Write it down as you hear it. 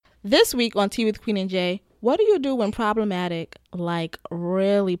This week on Tea with Queen and Jay, what do you do when problematic, like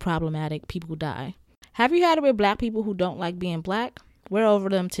really problematic, people die? Have you had it with black people who don't like being black? We're over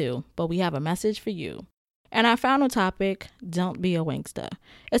them too, but we have a message for you. And our final topic, don't be a wankster.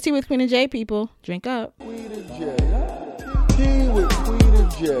 It's Tea with Queen and Jay, people. Drink up. Queen and Jay. Tea with Queen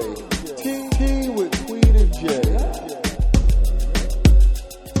and Jay. Tea with Queen and Jay.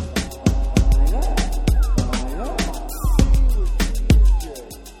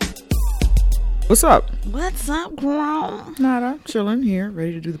 What's up? What's up, girl? Nada. Chilling here,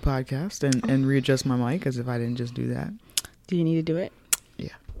 ready to do the podcast and readjust my mic as if I didn't just do that. Do you need to do it? Yeah.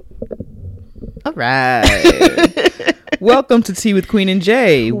 All right. Welcome to Tea with Queen and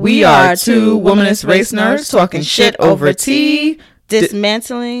Jay. We are two womanist race nerds talking shit over tea,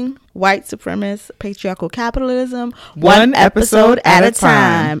 dismantling white supremacist patriarchal capitalism one episode at a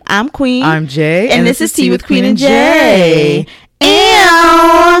time. I'm Queen. I'm Jay. And this is Tea with Queen and Jay.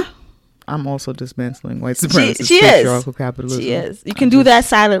 Ew. I'm also dismantling white supremacist She patriarchal capitalism. She is. You can do that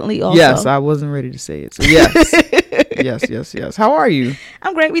silently also. Yes, I wasn't ready to say it. So yes. yes. How are you?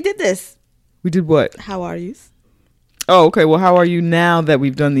 I'm great. We did this. We did what? How are you? Oh, okay. Well, how are you now that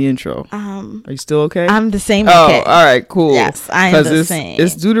we've done the intro? Are you still okay? I'm the same. Oh, okay. all right, cool. Yes, I am the same.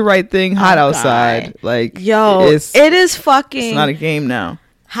 It's do the right thing. Hot outside. God. Like, yo, it is fucking. It's not a game now.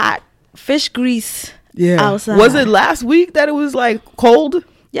 Hot fish grease. Yeah. Outside. Was it last week that it was like cold?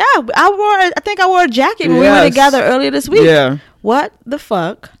 Yeah, I think I wore a jacket when we were together earlier this week. Yeah. What the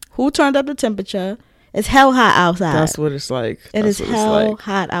fuck? Who turned up the temperature? It's hell hot outside. That's what it's like. It is hell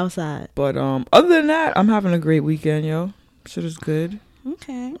hot outside. But other than that, I'm having a great weekend, yo. Shit is good.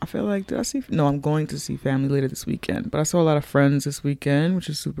 Okay. I feel like I'm going to see family later this weekend. But I saw a lot of friends this weekend, which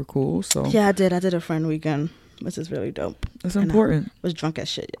is super cool. So yeah, I did a friend weekend, which is really dope. That's important. I was drunk as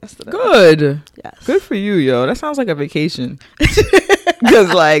shit yesterday. Good. Yes. Good for you, yo. That sounds like a vacation.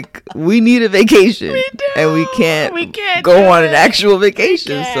 Because like we need a vacation. We do. And we can't go on an actual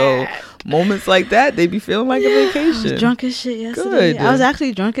vacation. So moments like that, they be feeling like a vacation. I was drunk as shit yesterday. Good. I was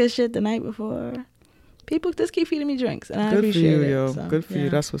actually drunk as shit the night before. People just keep feeding me drinks, and I appreciate it. Good for you, yo. So, good for you.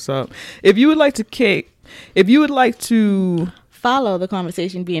 That's what's up. If you would like to follow the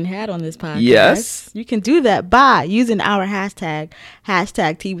conversation being had on this podcast, yes, you can do that by using our hashtag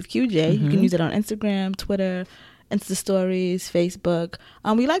Tea with QJ. Mm-hmm. You can use it on Instagram, Twitter, Insta stories, Facebook.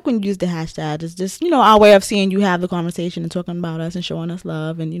 We like when you use the hashtag. It's just, our way of seeing you have the conversation and talking about us and showing us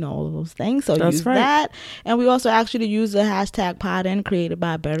love and, all of those things. So that's use right. that. And we also actually use the hashtag PodIn, created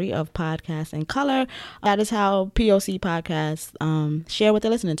by Berry of Podcasts in Color. That is how POC podcasts share what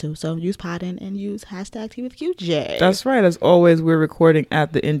they're listening to. So use PodIn and use hashtag Tea with QJ. That's right. As always, we're recording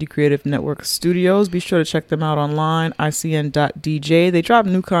at the Indie Creative Network Studios. Be sure to check them out online, icn.dj. They drop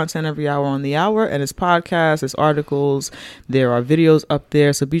new content every hour on the hour, and it's podcasts, it's articles, there are videos up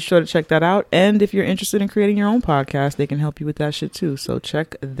there, so be sure to check that out. And if you're interested in creating your own podcast, they can help you with that shit too, so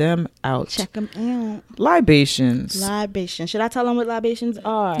check them out. Check them out. Libations. Should I tell them what libations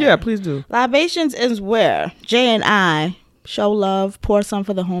are? Yeah, please do. Libations is where Jay and I show love, pour some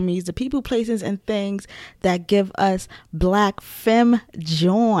for the homies, the people, places, and things that give us black femme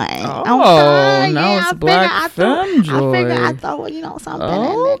joy. It's black femme joy. I figured I throw something in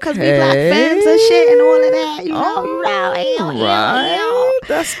there because we black femmes and shit and all of that. Right.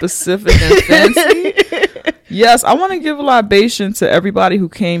 That's specific and fancy. Yes, I want to give a libation to everybody who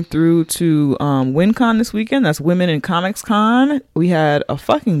came through to WinCon this weekend. That's Women in Comics Con. We had a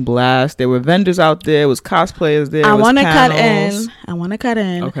fucking blast. There were vendors out there. There was cosplayers there. I want to cut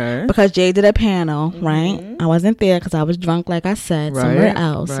in. Okay. Because Jay did a panel, right? I wasn't there because I was drunk, like I said, somewhere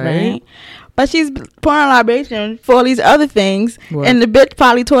else, right? But she's pouring libation for all these other things. What? And the bitch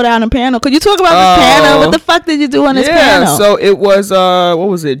probably tore down the panel. Could you talk about this panel? What the fuck did you do on this panel? Yeah, so it was, what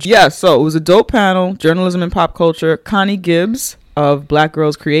was it? Yeah, so it was a dope panel, Journalism and Pop Culture. Connie Gibbs of Black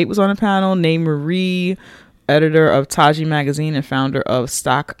Girls Create was on the panel. Nay Marie, editor of Taji Magazine and founder of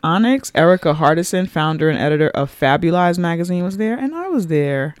Stock Onyx. Erica Hardison, founder and editor of Fabulize Magazine, was there. And I was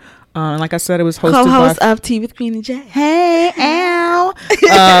there. And like I said, it was hosted co-host of Tea with Queen and Jay. Hey, ow.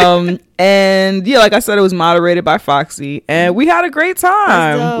 And yeah, like I said, it was moderated by Foxy, and we had a great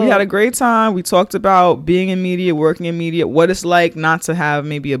time. We talked about being in media, working in media, what it's like not to have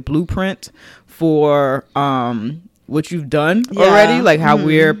maybe a blueprint for what you've done already, like how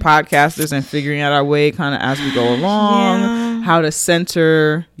we're podcasters and figuring out our way kind of as we go along, how to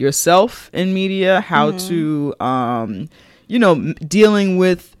center yourself in media, how to dealing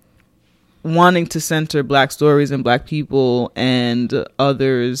with wanting to center black stories and black people and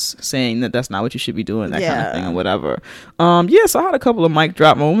others saying that that's not what you should be doing, that kind of thing or whatever. So I had a couple of mic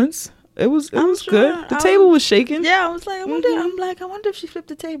drop moments. was sure. good. The table was shaking. Yeah, I was like, I wonder if she flipped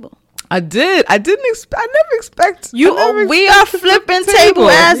the table. I did. I never expect We are flipping table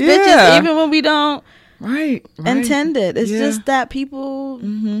ass bitches even when we don't right intend it. It's just that people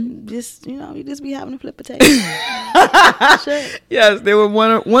just you just be having to flip a table. Yes, there were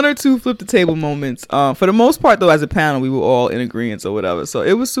one or two flip the table moments. For the most part, though, as a panel, we were all in agreement or whatever. So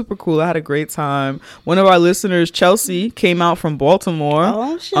it was super cool. I had a great time. One of our listeners, Chelsea, came out from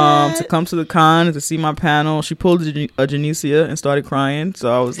Baltimore to come to the con and to see my panel. She pulled a Genesia and started crying.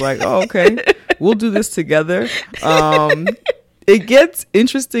 So I was like, oh, okay, we'll do this together. It gets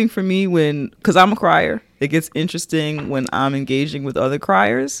interesting for me because I'm a crier. It gets interesting when I'm engaging with other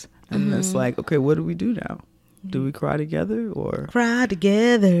criers. And it's like, okay, what do we do now? Do we cry together or cry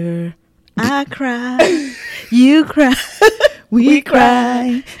together? I cry, you cry, we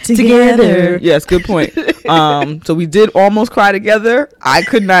cry together. Yes, good point. So we did almost cry together. I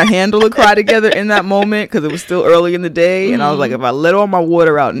could not handle a cry together in that moment because it was still early in the day, and I was like, if I let all my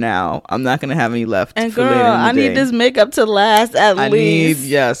water out now, I'm not gonna have any left. And for girl, later in the I day. need this makeup to last at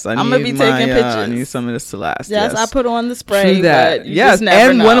least. I'm gonna be taking pictures. I need some of this to last. Yes, I put on the spray. True that. But you just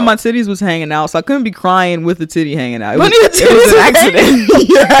never know. One of my titties was hanging out, so I couldn't be crying with the titty hanging out. It was was an accident.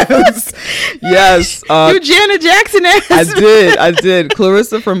 Yes. You Janet Jackson ass. I did.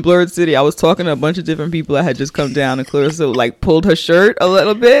 Clarissa from Blurred City. I was talking to a bunch of different people that had just come down, and Clarissa like pulled her shirt a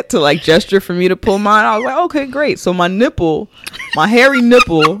little bit to like gesture for me to pull mine. I was like, okay, great. So my hairy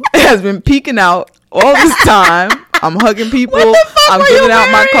nipple has been peeking out all this time. I'm hugging people. I'm giving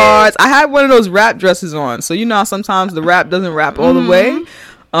out my cards. I had one of those wrap dresses on, so how sometimes the wrap doesn't wrap all the way.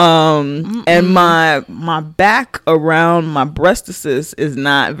 And my back around my breastises is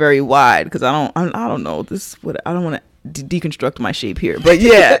not very wide because I don't know I don't want to deconstruct my shape here, but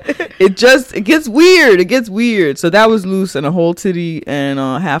yeah, it gets weird. So that was loose, and a whole titty and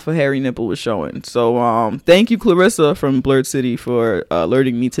half a hairy nipple was showing. So thank you, Clarissa from Blurred City, for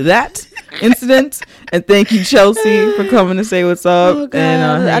alerting me to that incident, and thank you, Chelsea, for coming to say what's up. Oh, God.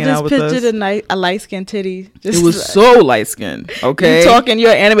 And I just pictured us. a light skinned titty. It was so light skinned. Okay, you're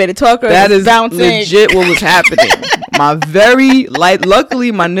an animated talker. That is bouncing. legit what was happening. My very light.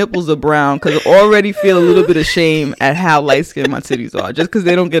 Luckily, my nipples are brown because I already feel a little bit of shame at how light skinned my titties are, just because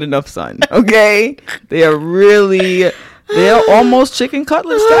they don't get enough sun. Okay, they are almost chicken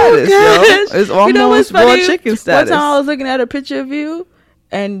cutlet status. Yo. It's almost raw chicken status. One time I was looking at a picture of you,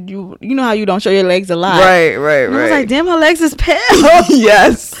 and you know how you don't show your legs a lot. Right. And I was like, damn, her legs is pale.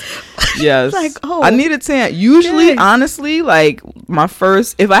 Yes. Like, I need a tan. Usually, honestly, like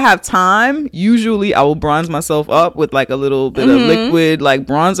if I have time, usually I will bronze myself up with like a little bit of liquid, like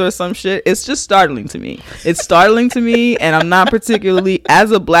bronzer or some shit. It's just startling to me. And I'm not particularly,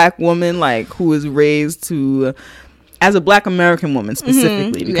 as a black woman, like who is raised to. As a black American woman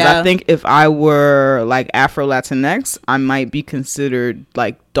specifically, because I think if I were like Afro Latinx, I might be considered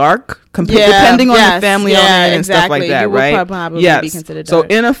like dark, depending on the family I'm in and stuff like that, right? Be considered dark.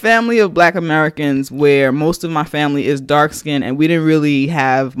 So in a family of black Americans where most of my family is dark skinned, and we didn't really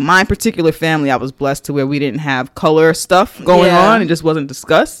have, my particular family, I was blessed to where we didn't have color stuff going on. It just wasn't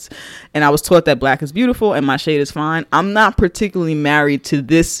discussed. And I was taught that black is beautiful and my shade is fine. I'm not particularly married to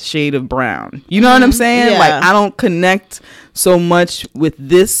this shade of brown. You know what I'm saying? Like, I don't connect so much with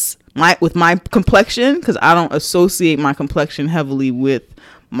my complexion because I don't associate my complexion heavily with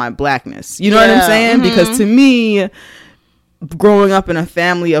my blackness. You know what I'm saying? Because to me, growing up in a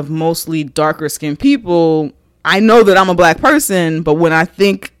family of mostly darker skinned people, I know that I'm a black person, but when I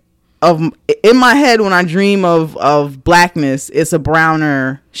think in my head, when I dream of blackness, it's a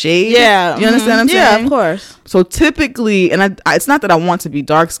browner shade. Yeah. Do you understand what I'm saying? Yeah, of course. So typically, and it's not that I want to be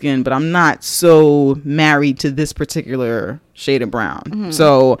dark skinned, but I'm not so married to this particular shade of brown.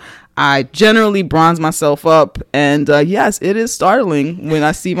 So I generally bronze myself up, and yes, it is startling when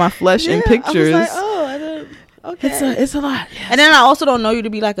I see my flesh in pictures. I was like, oh, I didn't. Okay. It's a lot. Yes. And then I also don't know you to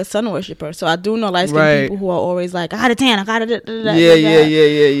be like a sun worshiper. So I do know light skinned people who are always like, I got a tan, I got a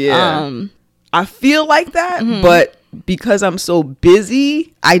Yeah. I feel like that, but because I'm so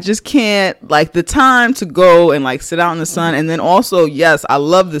busy, I just can't, like, the time to go and like sit out in the sun. And then also, yes, I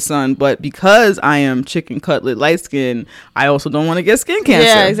love the sun, but because I am chicken cutlet light skin, I also don't want to get skin cancer.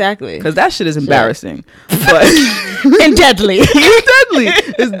 Yeah, exactly. Because that shit is embarrassing. But and deadly.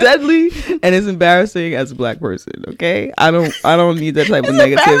 It's deadly and it's embarrassing as a black person. Okay, I don't need that type of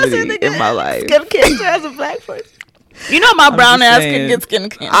negativity in my life. Skin cancer as a black person. You know my brown ass can get skin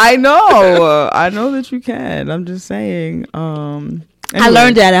cancer. I know that you can. I'm just saying. Anyway. I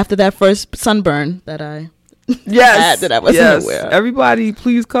learned that after that first sunburn that I Yes, that I wasn't aware of. Everybody,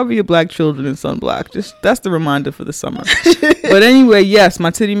 please cover your black children in sunblock. Just that's the reminder for the summer. But anyway, yes, my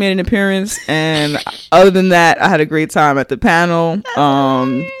titty made an appearance, and other than that, I had a great time at the panel.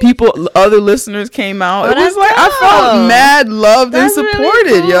 Other listeners came out. Oh, It was that's like I dope. felt mad loved That's and really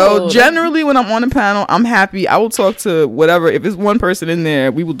supported, yo. cool. Generally, when I'm on a panel, I'm happy. I will talk to whatever. If it's one person in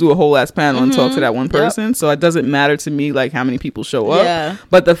there, we will do a whole ass panel and talk to that one person. So it doesn't matter to me like how many people show up. Yeah.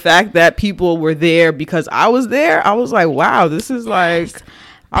 But the fact that people were there because I was there, I was like, wow, this is like,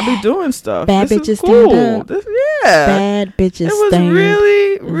 I'll be doing stuff. Bad this bitches is cool. stand up. Bad bitches. It was stand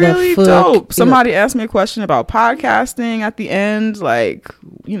really, really fuck dope. up. Somebody asked me a question about podcasting at the end, like,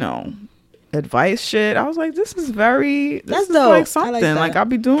 advice shit. I was like, this is That's dope. Like dope. something. I like that. Like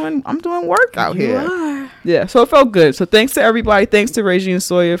I'm doing work out You here. are. Yeah, so it felt good. So thanks to everybody. Thanks to Regine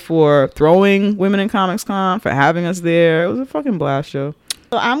Sawyer for throwing Women in Comics Con, for having us there. It was a fucking blast show.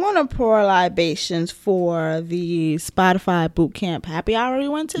 So I'm gonna pour libations for the Spotify Bootcamp happy hour we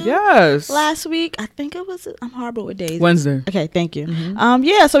went to Yes. last week. I think it was. I'm horrible with days. Wednesday. Okay, thank you.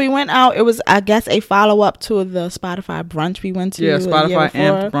 Yeah, so we went out. It was, I guess, a follow up to the Spotify brunch we went to. Yeah, the year Spotify before.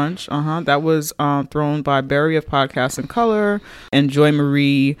 Amped Brunch. That was thrown by Barry of Podcasts in Color and Joy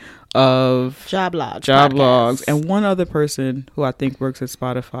Marie of Job Logs. and one other person who I think works at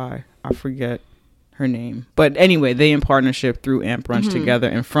Spotify. I forget her name, but anyway, they in partnership through Amp Brunch together,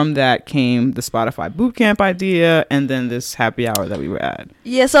 and from that came the Spotify Bootcamp idea, and then this happy hour that we were at.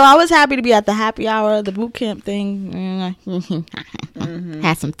 Yeah, so I was happy to be at the happy hour. The bootcamp thing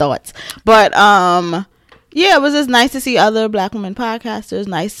had some thoughts, but yeah, it was just nice to see other Black women podcasters.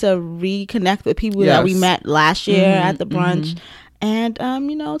 Nice to reconnect with people that we Yes. met last year at the brunch. And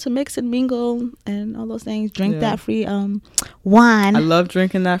to mix and mingle and all those things, drink that free wine, I love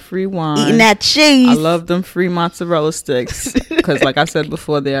drinking that free wine, eating that cheese. I love them free mozzarella sticks because, like I said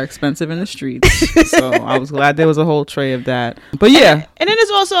before, they are expensive in the streets. So I was glad there was a whole tray of that. But yeah, And then it's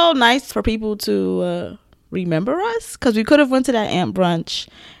also nice for people to remember us, because we could have went to that Amp Brunch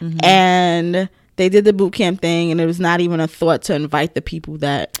and they did the boot camp thing, and it was not even a thought to invite the people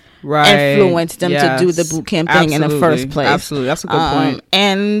that influenced them to do the boot camp thing in the first place. Absolutely, that's a good point.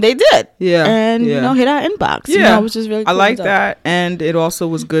 And they did. Yeah, And yeah. hit our inbox. Yeah, which is really cool. I like that, and it also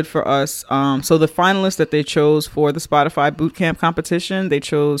was good for us. So the finalists that they chose for the Spotify Bootcamp competition, they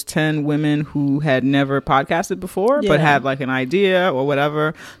chose 10 women who had never podcasted before, but had like an idea or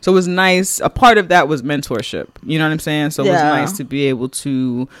whatever. So it was nice. A part of that was mentorship. You know what I'm saying? So it was nice to be able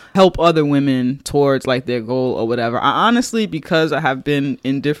to help other women towards like their goal or whatever. I honestly, because I have been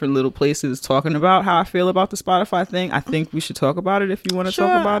in different little places talking about how I feel about the Spotify thing, I think we should talk about it if you want to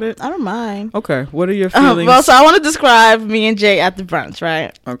talk about it. I don't mind. Okay, what are your feelings? Well, so I want to describe me and Jay at the brunch,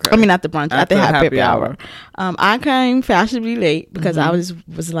 right? Okay. I mean, not the brunch, at the happy hour. hour. I came fashionably late because I was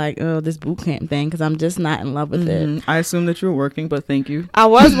like, oh, this boot camp thing, because I'm just not in love with it. I assume that you were working, but thank you. I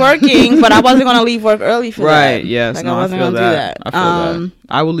was working, but I wasn't going to leave work early for that. Right, yes. Like, No, I wasn't feel going to do that. that. I feel that.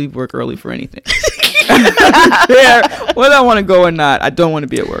 I will leave work early for anything. Yeah, whether I want to go or not, I don't want to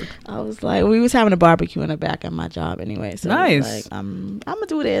be at work. I was like, we was having a barbecue in the back at my job anyway. So I was Nice. like, I'm going to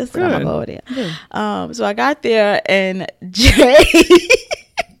do this. And Good. I'm going to go over there. So I got there, and Jay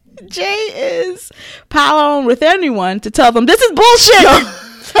is piling with anyone to tell them, this is bullshit.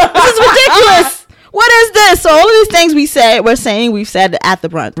 This is ridiculous. What is this? So all of these things we've said at the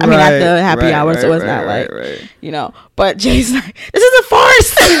brunch. I mean, at the happy hour. So it's not like, but Jay's like, this is a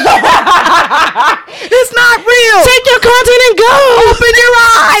farce. It's not real. Take your content and go. Open your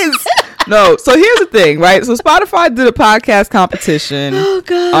eyes. No, so here's the thing, right? So Spotify did a podcast competition. Oh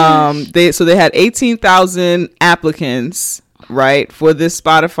god. They had 18,000 applicants, right, for this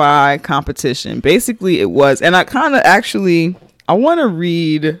Spotify competition. Basically, it was, and I kind of actually, I want to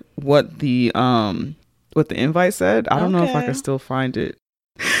read what the invite said. I don't know if I can still find it.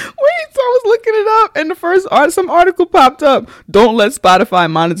 Wait, so I was looking it up, and the first some article popped up. Don't let Spotify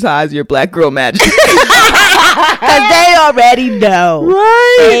monetize your black girl magic. Because they already know.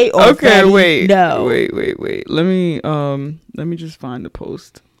 Right. They Okay, already wait. know. Wait. Let me just find the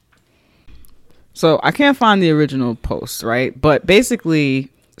post. So I can't find the original post, right? But basically,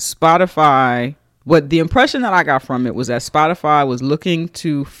 Spotify, what the impression that I got from it was that Spotify was looking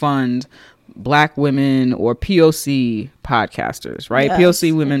to fund black women or POC podcasters, right? Yes.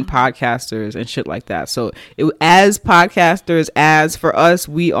 POC women podcasters and shit like that. So as podcasters, as for us,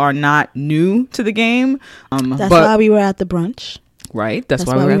 we are not new to the game. That's why we were at the brunch. Right. That's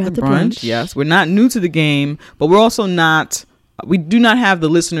why we're at the brunch. Yes. We're not new to the game, but we're also not we do not have the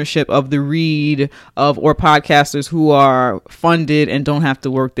listenership of the Read of or podcasters who are funded and don't have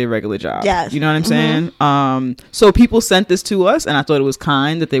to work their regular job. Yes. You know what I'm saying? So people sent this to us, and I thought it was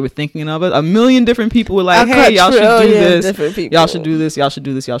kind that they were thinking of it. A million different people were like, hey, y'all should do this. Y'all should do this. Y'all should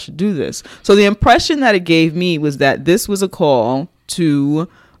do this. Y'all should do this. So the impression that it gave me was that this was a call to,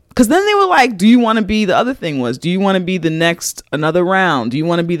 because then they were like, do you want to be, the other thing was, do you want to be the next another round? Do you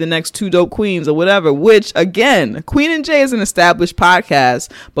want to be the next Two Dope Queens or whatever? Which, again, Queen and Jay is an established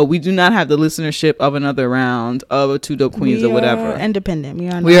podcast, but we do not have the listenership of another round of a Two Dope Queens or whatever. Independent.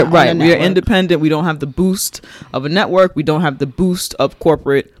 We are independent. We don't have the boost of a network. We don't have the boost of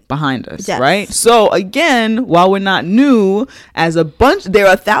corporate behind us, right? So again, while we're not new, as a bunch, there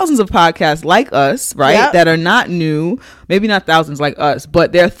are thousands of podcasts like us, right, that are not new. Maybe not thousands like us,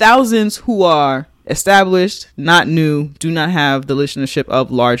 but there are thousands who are established, not new, do not have the listenership of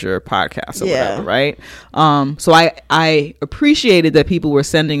larger podcasts or whatever, right? So I appreciated that people were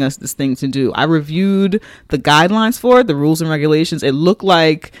sending us this thing to do. I reviewed the guidelines for it, the rules and regulations. It looked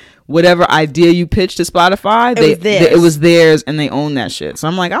like whatever idea you pitched to Spotify, it was theirs, and they own that shit. So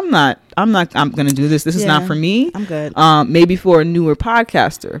I'm like, I'm gonna do this. This is not for me. I'm good. Maybe for a newer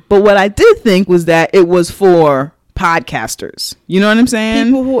podcaster. But what I did think was that it was for podcasters. You know what I'm saying?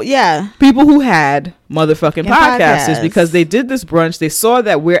 People who had motherfucking podcasters, because they did this brunch. They saw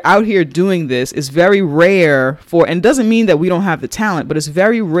that we're out here doing this. It's very rare for, and doesn't mean that we don't have the talent, but it's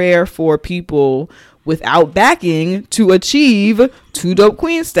very rare for people without backing to achieve Two Dope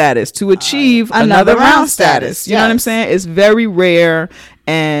Queen status, to achieve another round status. You know what I'm saying? It's very rare,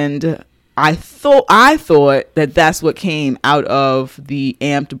 and I thought that that's what came out of the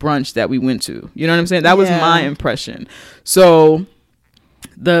amped brunch that we went to. You know what I'm saying? That was my impression. So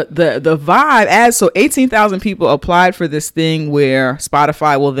the vibe, as so 18,000 people applied for this thing where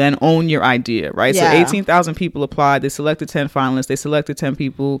Spotify will then own your idea, right? So 18,000 people applied. They selected 10 finalists. They selected 10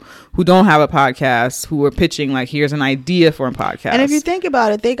 people who don't have a podcast, who were pitching like, here's an idea for a podcast. And if you think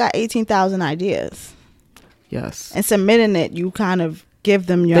about it, they got 18,000 ideas. Yes. And submitting it, you kind of give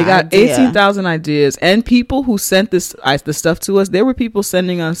them your idea. They got 18,000 ideas, and people who sent the stuff to us, there were people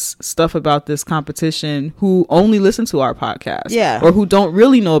sending us stuff about this competition who only listen to our podcast, or who don't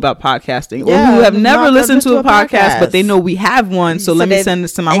really know about podcasting, or who have never listened to a podcast, but they know we have one, so let me send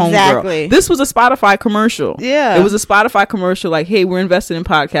this to my homegirl. This was a Spotify commercial. It was a Spotify commercial like, hey, we're invested in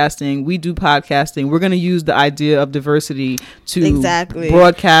podcasting, we do podcasting, we're going to use the idea of diversity to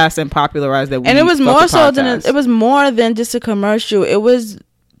broadcast and popularize that. And it was more so than it was more than just a commercial.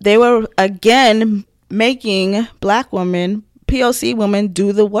 They were again making Black women, POC women,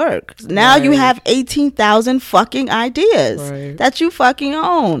 do the work. Now you have 18,000 fucking ideas that you fucking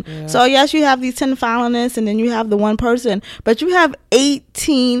own. So yes, you have these 10 finalists, and then you have the one person, but you have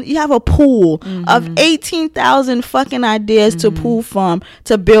 18. You have a pool of 18,000 fucking ideas to pull from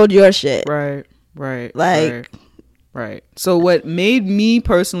to build your shit. Right. So what made me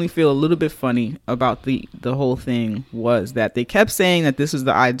personally feel a little bit funny about the whole thing was that they kept saying that this is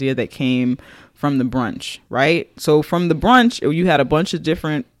the idea that came from the brunch, right? So from the brunch, you had a bunch of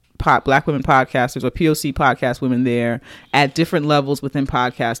different Black women podcasters or POC podcast women there at different levels within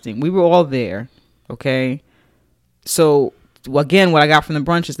podcasting. We were all there, okay? So again, what I got from the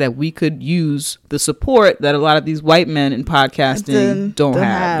brunch is that we could use the support that a lot of these white men in podcasting don't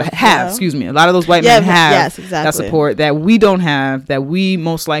have. Excuse me. A lot of those white men have that support that we don't have, that we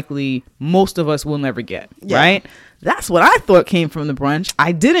most of us will never get, right? That's what I thought came from the brunch.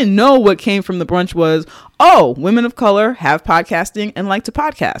 I didn't know what came from the brunch was, women of color have podcasting and like to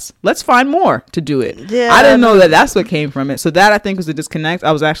podcast. Let's find more to do it. I didn't know that that's what came from it. So that, I think, was a disconnect.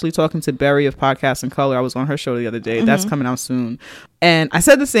 I was actually talking to Berry of Podcast in Color. I was on her show the other day. That's coming out soon. And I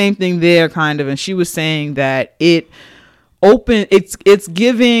said the same thing there, kind of, and she was saying that it's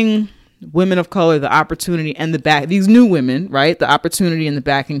giving women of color the opportunity and these new women, right, the opportunity and the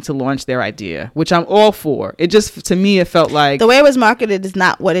backing to launch their idea, which I'm all for. It just, to me, it felt like the way it was marketed is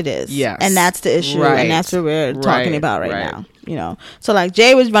not what it is. And that's the issue, and that's what we're talking about right now, you know. So like,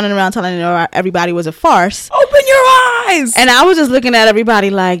 Jay was running around telling everybody was a farce. Open your eyes. And I was just looking at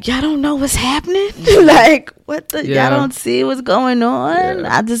everybody like, y'all don't know what's happening. Like, what the y'all don't see what's going on.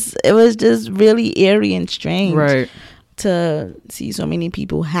 It was just really eerie and strange to see so many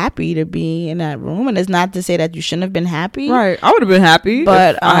people happy to be in that room. And it's not to say that you shouldn't have been happy. I would have been happy,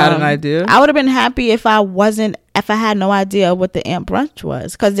 but if I had an idea. I would have been happy if I had no idea what the AMP brunch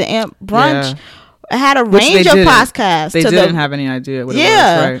was, because the AMP brunch had a range of podcasts. They didn't have any idea what it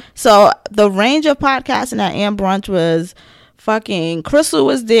was, right? So the range of podcasts in that AMP brunch was fucking Crystal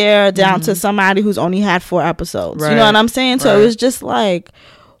was there down to somebody who's only had 4 episodes. You know what I'm saying? So it was just like,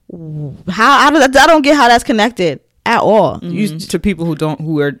 I don't get how that's connected. at all. To people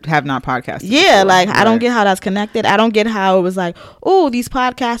who have not podcasted. Yeah, before. like I don't get how that's connected. I don't get how it was like, oh, these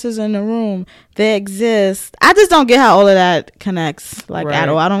podcasters in the room, they exist. I just don't get how all of that connects at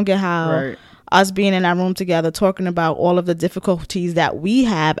all. I don't get how us being in that room together talking about all of the difficulties that we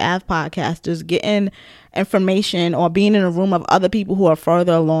have as podcasters, getting information or being in a room of other people who are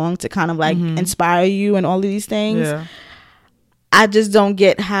further along to kind of like inspire you and all of these things. Yeah. I just don't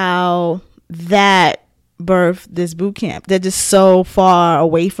get how that birth this boot camp. They're just so far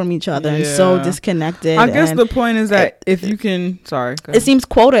away from each other and so disconnected. I guess the point is that if you can, it seems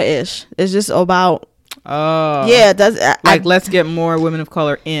quota-ish. It's just about let's get more women of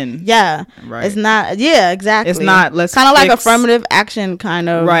color in. Yeah, right. It's not. Yeah, exactly. It's not. Let's kind of like affirmative action kind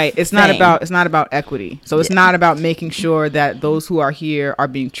of. Right. It's not about equity. So it's not about making sure that those who are here are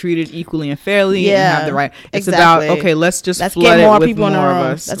being treated equally and fairly and have the right. It's about let's get more people in the room.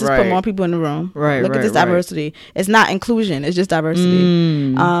 Let's just put more people in the room. Right. Look at this diversity. It's not inclusion. It's just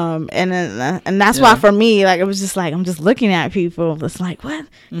diversity. And that's why for me, like it was just like I'm just looking at people. It's like what?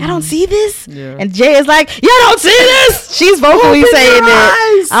 I don't see this. Yeah. And Jay is like, you don't see this. She's vocally saying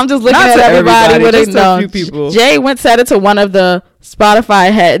it. I'm just looking at everybody with a few. Jay said it to one of the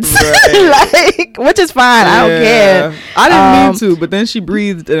Spotify heads, which is fine. I don't care. I didn't mean to, but then she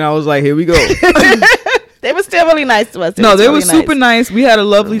breathed, and I was like, "Here we go." They were still really nice to us. They were super nice. We had a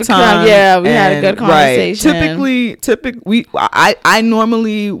lovely time. Yeah, we had a good conversation. Typically, I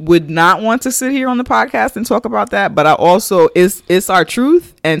normally would not want to sit here on the podcast and talk about that, but I also it's our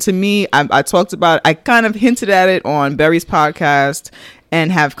truth. And to me, I talked about. I kind of hinted at it on Barry's podcast. And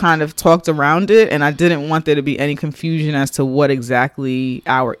have kind of talked around it, and I didn't want there to be any confusion as to what exactly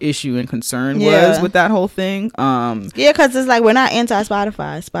our issue and concern was with that whole thing. Because it's like we're not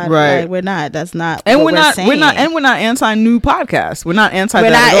anti-Spotify. Right? Like, we're not. That's not. And we're not anti-new podcast. We're not anti.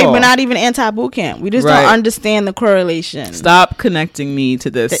 At all. We're not even anti-bootcamp. We just don't understand the correlation. Stop connecting me to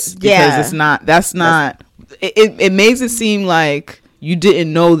this because it's not. That's not. It makes it seem like. You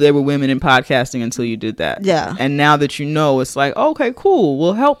didn't know there were women in podcasting until you did that. Yeah. And now that you know, it's like, okay, cool.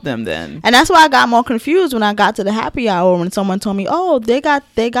 We'll help them then. And that's why I got more confused when I got to the happy hour when someone told me, oh, they got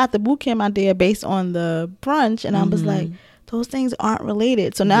the bootcamp idea based on the brunch. And I was like, those things aren't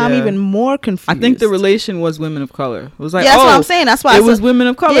related. So now I'm even more confused. I think the relation was women of color. It was like, that's what I'm saying. That's why it was women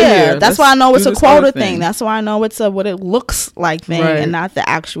of color here. That's why I know it's a quota thing. That's why I know it's a what it looks like thing and not the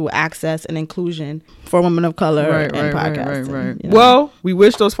actual access and inclusion for women of color in podcasting. Right. You know? Well, we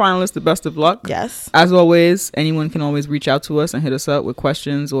wish those finalists the best of luck. Yes. As always, anyone can always reach out to us and hit us up with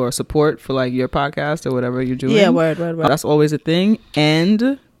questions or support for like your podcast or whatever you're doing. Yeah, word. That's always a thing.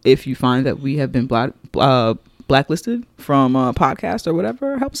 And if you find that we have been blacklisted from a podcast or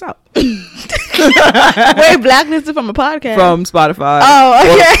whatever, help us out. Wait, blacklisted from a podcast? From Spotify. Oh,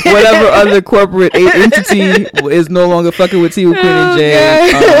 okay. Or whatever other corporate entity is no longer fucking with Tea with Queen and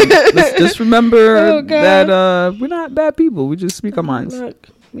Jay. Let's just remember that we're not bad people. We just speak our minds. Look,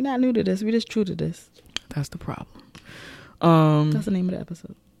 we're not new to this. We're just true to this. That's the problem. That's the name of the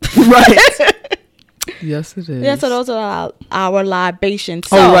episode. Right. Yes, it is. Yeah, so those are our libations.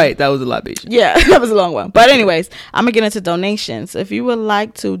 So, that was a libation. Yeah, that was a long one. But anyways, I'm going to get into donations. If you would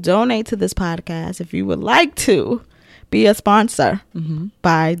like to donate to this podcast, if you would like to be a sponsor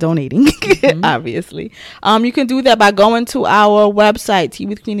by donating, obviously, you can do that by going to our website,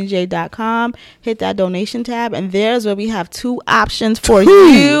 teawithqueenandj.com, hit that donation tab, and there's where we have two options for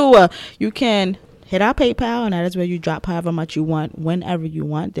you. You can hit our PayPal, and that is where you drop however much you want, whenever you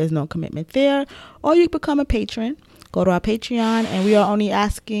want. There's no commitment there. Or you become a patron. Go to our Patreon, and we are only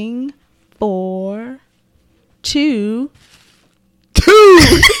asking for two.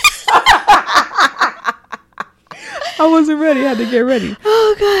 I wasn't ready. I had to get ready.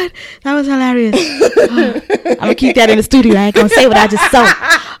 Oh, God. That was hilarious. I'm going to keep that in the studio. I ain't going to say what I just saw.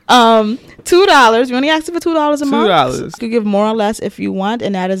 $2. You only asking for $2 a month. $2. You can give more or less if you want,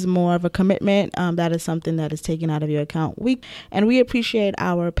 and that is more of a commitment. That is something that is taken out of your account week. And we appreciate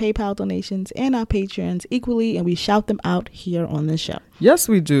our PayPal donations and our patrons equally, and we shout them out here on this show. Yes,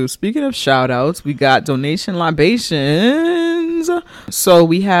 we do. Speaking of shout outs, we got donation libations. So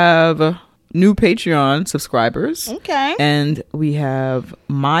we have new Patreon subscribers. Okay. And we have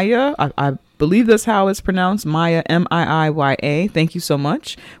Maya. I believe that's how it's pronounced. Maya, Miiya. Thank you so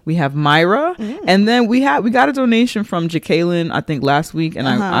much. We have Myra. And then we got a donation from Jacqueline, I think last week, and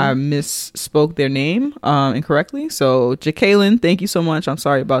I misspoke their name incorrectly. So Jacqueline, thank you so much. I'm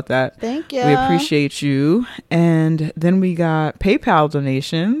sorry about that. Thank you. We appreciate you. And then we got PayPal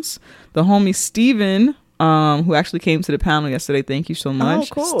donations. The homie Steven, who actually came to the panel yesterday. Thank you so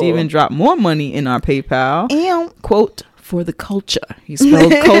much. Oh, cool. Steven dropped more money in our PayPal. Quote, for the culture. He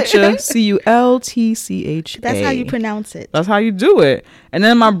spelled culture CULTCHA. That's how you pronounce it. That's how you do it. And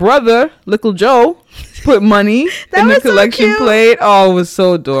then my brother, Little Joe, put money in the collection plate. Oh, it was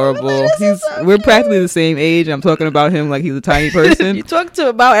so adorable. We're practically the same age. I'm talking about him like he's a tiny person. You talk to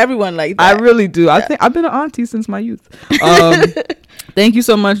about everyone like that. I really do. I think I've been an auntie since my youth. Thank you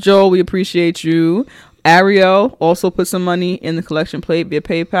so much, Joel. We appreciate you. Ariel also put some money in the collection plate via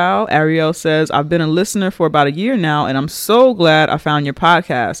PayPal. Ariel says, I've been a listener for about a year now, and I'm so glad I found your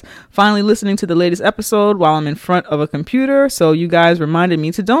podcast. Finally listening to the latest episode while I'm in front of a computer, so you guys reminded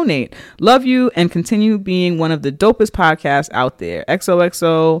me to donate. Love you, and continue being one of the dopest podcasts out there.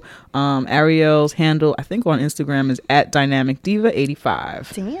 XOXO. Ariel's handle, I think on Instagram, is at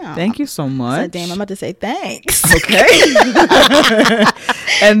DynamicDiva85. Damn. Thank you so much. So, damn, I'm about to say thanks. Okay.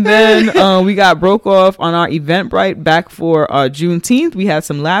 And then we got broke off on our Eventbrite back for Juneteenth. We had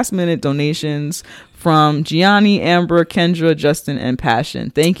some last minute donations from Gianni, Amber, Kendra, Justin, and Passion.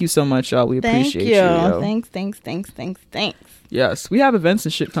 Thank you so much, y'all. We appreciate you. Thanks. Yes, we have events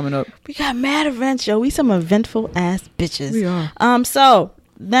and shit coming up. We got mad events, yo. We some eventful ass bitches. We are. So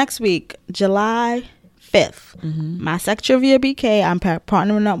next week, July 5th, my Sex Trivia BK. I'm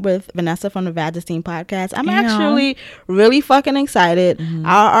partnering up with Vanessa from the Vagistine podcast. I'm actually really fucking excited.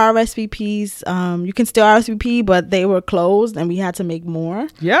 Our RSVPs, you can still RSVP, but they were closed and we had to make more.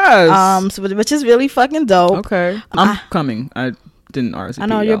 Yes. So which is really fucking dope. Okay. I'm coming. I didn't RSVP. I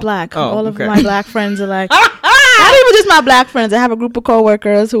know you're black. Oh, all of my black friends are like, not even just my black friends. I have a group of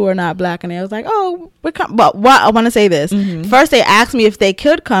coworkers who are not black, and they was like, "Oh, we're coming." But what I want to say this first, they asked me if they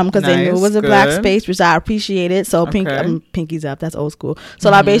could come because they knew it was a black space, which I appreciated. So pinkies up. That's old school. So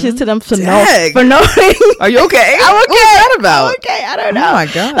libations to them for knowing. Are you okay? I'm okay. What's that about? I'm okay. I don't know. Oh my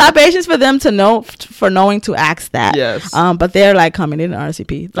god. Libations for them to know for knowing to ask that. Yes. But they're like coming in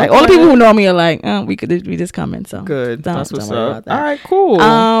RCP. Like all the people who know me are like, we just coming. So good. That's what's up. All right. Cool.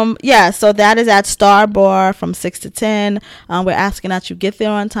 Yeah. So that is at Star Bar from 6 to 10. We're asking that you get there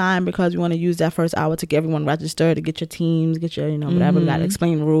on time because we want to use that first hour to get everyone registered, to get your teams, get your, whatever. We got to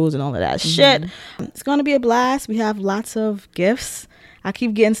explain the rules and all of that shit. It's going to be a blast. We have lots of gifts. I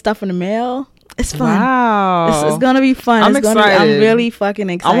keep getting stuff in the mail. It's fun. Wow. It's going to be fun. I'm excited. I'm really fucking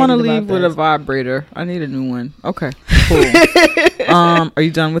excited. I want to leave with a vibrator. I need a new one. Okay. Cool. Are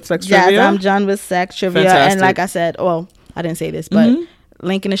you done with sex trivia? Yes, I'm done with sex trivia. Fantastic. And like I said, well, I didn't say this, but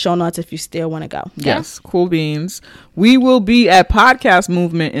link in the show notes if you still want to go. Okay? Yes, cool beans. We will be at Podcast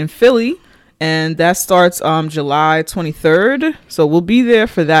Movement in Philly, and that starts July 23rd. So we'll be there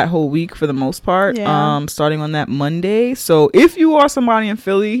for that whole week for the most part, starting on that Monday. So if you are somebody in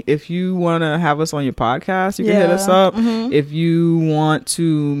Philly, if you want to have us on your podcast, you can hit us up. If you want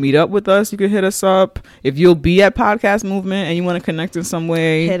to meet up with us, you can hit us up. If you'll be at Podcast Movement and you want to connect in some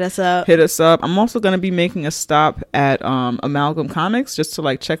way, hit us up. I'm also going to be making a stop at Amalgam Comics just to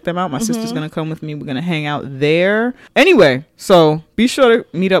like check them out. My sister's going to come with me. We're going to hang out there. Anyway, so be sure to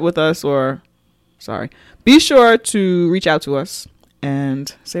meet up with us be sure to reach out to us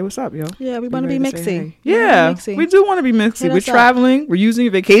and say what's up, yo. Yeah, we want to be mixy. Hey. Yeah, we do want to be mixy. We're traveling. We're using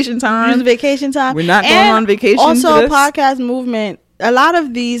vacation time. We're not going on vacation. Also, Podcast Movement. A lot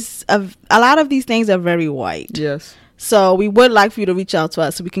of these things are very white. Yes. So we would like for you to reach out to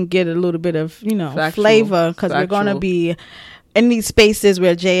us so we can get a little bit of flavor, because we're going to be in these spaces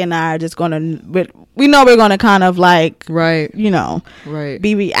where Jay and I are just going to, we know we're going to kind of like, be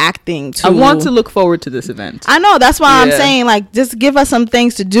reacting to. I want to look forward to this event. I know. That's why I'm saying, like, just give us some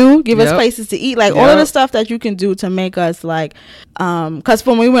things to do. Give us places to eat. Like, all of the stuff that you can do to make us, like, because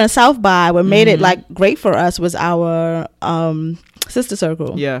when we went to South by, what made it, like, great for us was our sister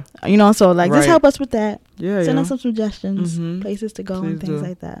circle. Yeah. So, like, just help us with that. Yeah. Send us some suggestions, places to go, and things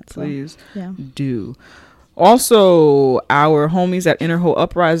like that. So, please do. Also, our homies at Inner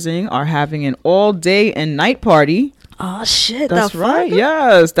Uprising are having an all day and night party. Oh shit, that's right.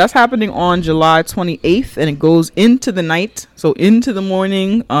 Yes, that's happening on July 28th, and it goes into the night, so into the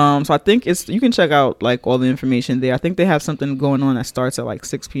morning. So I think you can check out like all the information there. I think they have something going on that starts at like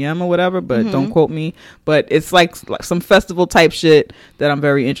 6 p.m. or whatever, but don't quote me. But it's like some festival type shit that I'm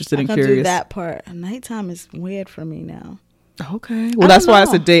very interested and curious. Do that part. Nighttime is weird for me now. Okay. Well, that's why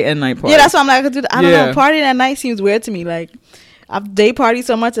it's a day and night party. Yeah, that's why I'm like, I don't know. Partying at night seems weird to me. Like, I've day party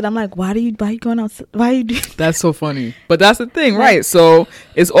so much that I'm like, why are you going out? Why are you doing? That's so funny. But that's the thing, right? So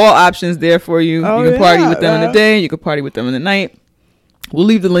it's all options there for you. You can party with them in the day. You can party with them in the night. We'll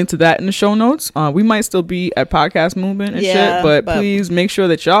leave the link to that in the show notes. We might still be at Podcast Movement and shit, but please make sure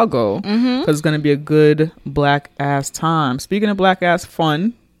that y'all go because it's going to be a good black ass time. Speaking of black ass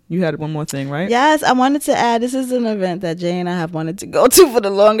fun, You had one more thing, right? Yes, I wanted to add, this is an event that Jay and I have wanted to go to for the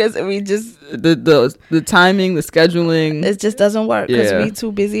longest, and we just the timing, the scheduling, it just doesn't work because Yeah. we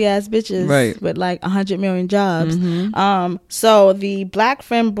two busy ass bitches Right. with like 100 million jobs. So the Black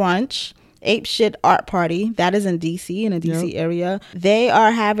Femme Brunch Ape Shit Art Party, that is in DC, in the DC area. They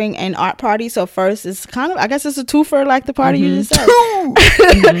are having an art party. So first it's kind of, I guess it's a twofer like the party you just said.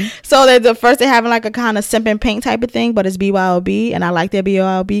 So they're having like a kind of simp and paint type of thing, but it's BYOB, and I like their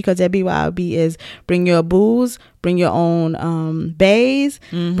BYOB because their BYOB is bring your booze, bring your own bays,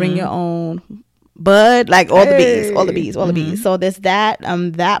 bring your own bud, like all the bees. So there's that.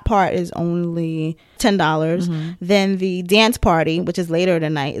 That part is only $10. Then the dance party, which is later in the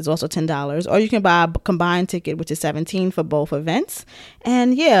night, is also $10. Or you can buy a combined ticket, which is $17 for both events.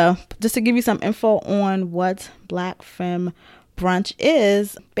 And yeah, just to give you some info on what Black Femme Brunch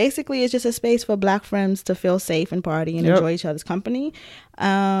is, basically it's just a space for Black femmes to feel safe and party and enjoy each other's company.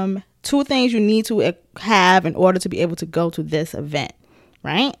 2 things you need to have in order to be able to go to this event,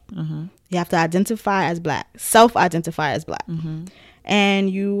 right? You have to identify as Black, self-identify as Black. And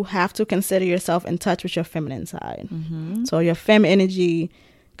you have to consider yourself in touch with your feminine side. So your femme energy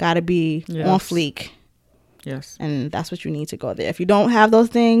got to be on fleek. Yes. And that's what you need to go there. If you don't have those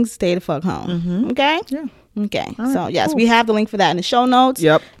things, stay the fuck home. Okay? Yeah. Okay. All right, So, yes, cool. we have the link for that in the show notes.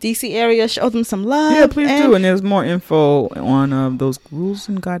 Yep. DC area, show them some love. Yeah, please do. And there's more info on those rules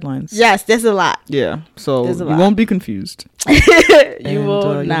and guidelines. Yes, there's a lot. Yeah. So There's a you lot. won't be confused. You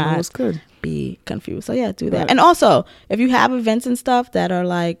will not It's good. be confused. So yeah, do that. Right. And also, if you have events and stuff that are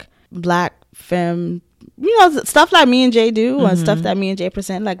like Black femme, you know, stuff like me and Jay do, or stuff that me and Jay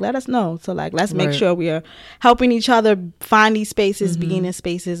present, like let us know. So like let's make Right. sure we are helping each other find these spaces, being in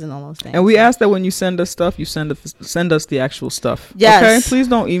spaces, and all those things. And we ask that when you send us stuff, you send us the actual stuff. Yes. Okay. Please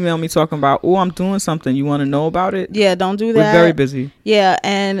don't email me talking about, oh, I'm doing something. You want to know about it? Yeah, don't do We're that. very busy. Yeah,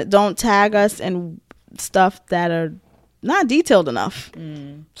 and don't tag us in stuff that are not detailed enough.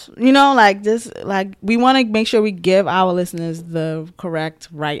 You know, like this, like we want to make sure we give our listeners the correct,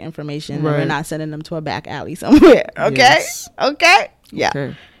 right information. And we're Right. not sending them to a back alley somewhere. Okay. Yes. Okay. Yeah.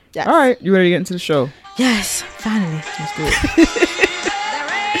 Okay. Yes. All right. You ready to get into the show? Yes. Finally. Let's do it. There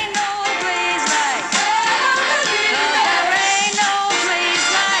ain't no place like, there ain't no place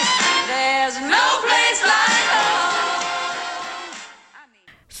like, there's no place like home.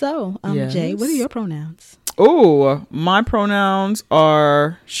 So, Yes. Jay, what are your pronouns? Oh, my pronouns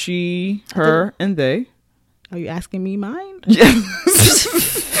are she, her, and they. Are you asking me mine?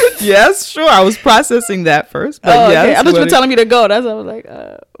 Yes. Yes, sure. I was processing that first. But Okay. yes, I thought you were what- telling me to go. That's why I was like,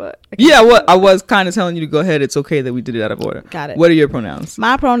 what? Yeah, what I was kind of telling you to go ahead. It's okay that we did it out of order. Got it. What are your pronouns?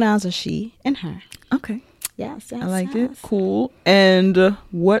 My pronouns are she and her. Okay. Yes. I like it. Cool. And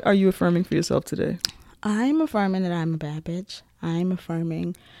what are you affirming for yourself today? I'm affirming that I'm a bad bitch. I'm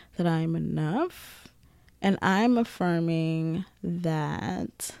affirming that I'm enough. And I'm affirming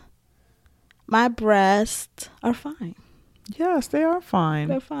that my breasts are fine. Yes, they are fine.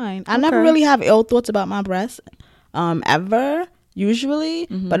 They're fine. I never really have ill thoughts about my breasts ever, usually.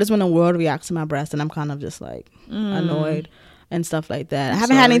 But it's when the world reacts to my breasts and I'm kind of just like annoyed and stuff like that. I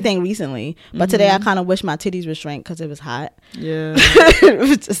haven't had anything recently. But today I kind of wish my titties were shrank because it was hot. Yeah. It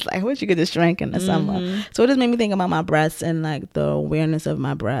was just like, I wish you could just shrink in the summer. So it just made me think about my breasts and like the awareness of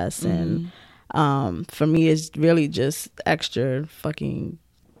my breasts. And for me, it's really just extra fucking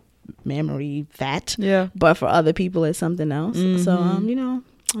memory fat. Yeah. But for other people, it's something else. So, you know,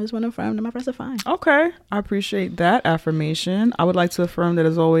 I just want to affirm that my breasts are fine. Okay. I appreciate that affirmation. I would like to affirm that,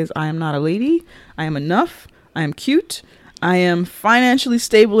 as always, I am not a lady. I am enough. I am cute. I am financially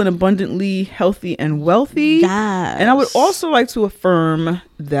stable and abundantly healthy and wealthy. Yes. And I would also like to affirm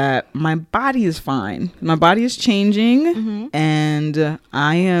that my body is fine. My body is changing. And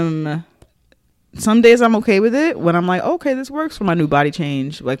I am... Some days I'm okay with it when I'm like, okay, this works for my new body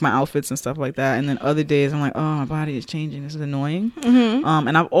change, like my outfits and stuff like that. And then other days I'm like, oh, my body is changing. This is annoying.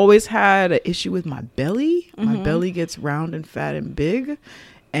 And I've always had an issue with my belly. My belly gets round and fat and big,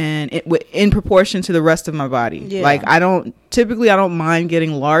 and in proportion to the rest of my body. Yeah. Like I don't mind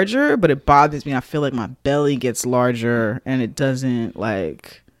getting larger, but it bothers me. I feel like my belly gets larger and it just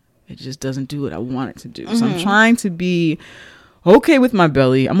doesn't do what I want it to do. So I'm trying to be okay with my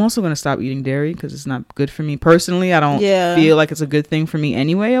belly. I'm also going to stop eating dairy because it's not good for me personally. I don't feel like it's a good thing for me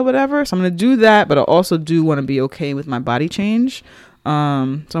anyway or whatever. So I'm going to do that, but I also do want to be okay with my body change. So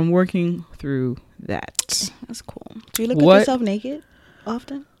I'm working through that. That's cool. Do you look at What- yourself naked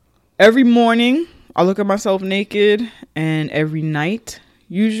often? Every morning I look at myself naked, and every night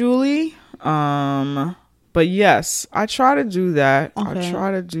usually. But yes, I try to do that. Okay. I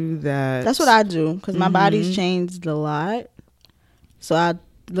try to do that. That's what I do because my body's changed a lot. So I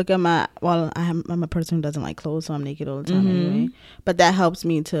look at my, I'm a person who doesn't like clothes, so I'm naked all the time anyway. But that helps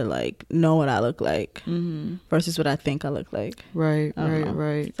me to like know what I look like versus what I think I look like. Right.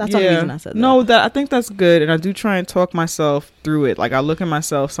 That's the only reason I said that. No, I think that's good, and I do try and talk myself through it. Like I look at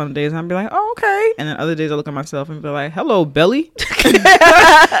myself some days and I'll be like, oh, okay, and then other days I look at myself and be like, hello, belly,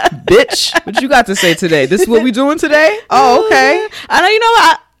 bitch, what you got to say today? This is what we doing today? Oh, okay. I know. You know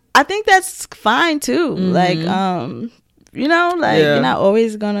what? I think that's fine too. Like you know, like you're not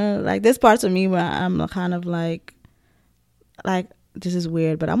always gonna like. There's parts of me where I'm kind of like this is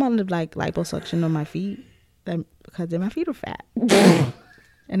weird, but I'm gonna like liposuction on my feet because then my feet are fat,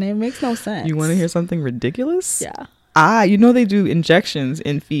 and it makes no sense. You want to hear something ridiculous? Yeah. You know they do injections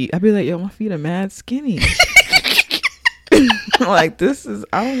in feet. I'd be like, yo, my feet are mad skinny. Like this is,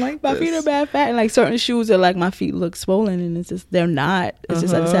 I don't like my this. feet are bad fat, and like certain shoes are like my feet look swollen, and it's just they're not. It's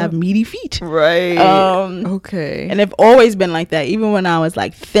just I just have meaty feet. Right. Okay. And they've always been like that, even when I was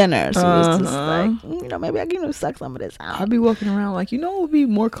like thinner. So it's just like, you know, maybe I can suck some of this out. I'd be walking around like, you know, it would be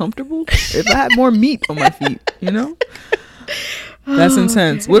more comfortable if I had more meat on my feet. You know. That's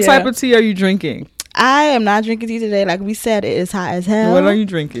intense. What type of tea are you drinking? I am not drinking tea today. Like we said, it is hot as hell. What are you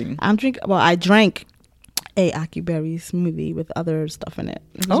drinking? I drank a Aki berry smoothie with other stuff in it.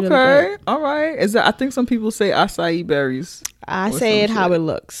 Okay, really all right. Is that? I think some people say acai berries. I say it how it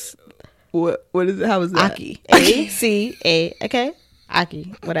looks. What is it? How is that? Aki. A-C-A. Okay.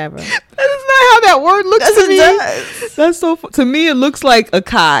 Aki. Whatever. That is not how that word looks to me. That's so. To me, it looks like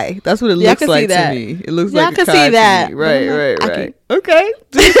Acai. That's what it looks like to me. It looks like Acai. I can see that. Right. Okay.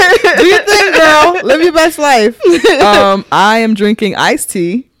 Do your thing, girl. Live your best life. I am drinking iced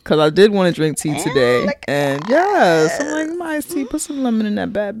tea. Because I did want to drink tea today. And yes, I'm like, my iced tea, put some lemon in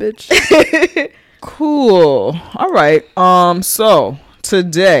that bad bitch. Cool. All right. So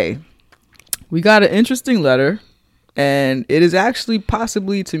today we got an interesting letter. And it is actually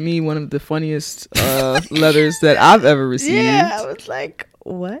possibly to me one of the funniest letters that I've ever received. Yeah, I was like,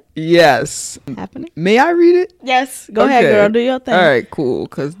 what? Yes. Happening? May I read it? Yes. Go ahead, girl. Do your thing. All right, cool.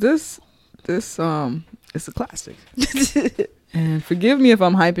 Because this it's a classic. And forgive me if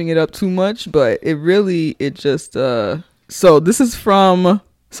I'm hyping it up too much, but it just so this is from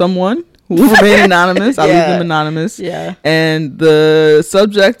someone who will remain anonymous. I'll leave them anonymous. Yeah. And the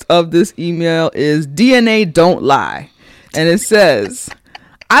subject of this email is DNA Don't Lie. And it says,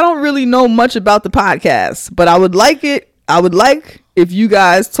 I don't really know much about the podcast, but I would like if you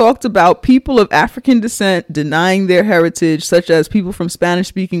guys talked about people of African descent denying their heritage, such as people from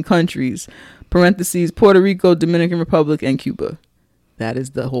Spanish-speaking countries, parentheses, Puerto Rico, Dominican Republic, and Cuba. That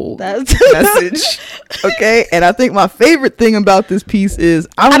is the whole message. Okay. And I think my favorite thing about this piece is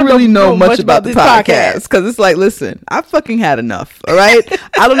I don't really know much about the podcast. Because it's like, listen, I fucking had enough. All right.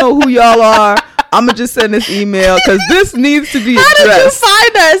 I don't know who y'all are. I'm going to just send this email because this needs to be addressed. How did you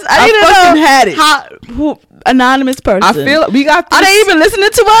find us? I didn't know. Who anonymous person. I feel we got this. Are they even listening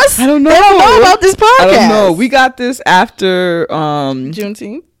to us? I don't know. They don't know about this podcast. I don't know. We got this after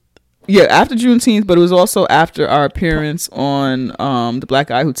Juneteenth. Yeah, after Juneteenth, but it was also after our appearance on The Black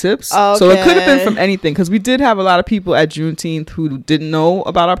Guy Who Tips. Okay. So it could have been from anything because we did have a lot of people at Juneteenth who didn't know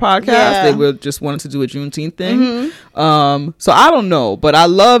about our podcast. Yeah. They were just wanted to do a Juneteenth thing. Mm-hmm. So I don't know, but I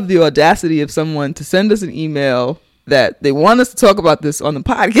love the audacity of someone to send us an email that they want us to talk about this on the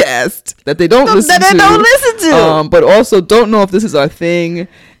podcast that they don't listen to. But also don't know if this is our thing.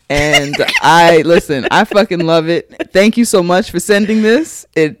 And I fucking love it. Thank you so much for sending this.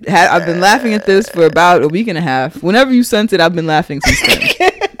 I've been laughing at this for about a week and a half. Whenever you sent it, I've been laughing since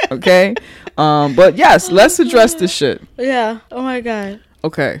then. Okay? But yes, let's address this shit. Yeah. Oh my God.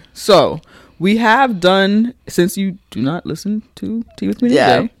 Okay. So we have done, since you do not listen to Tea with Queen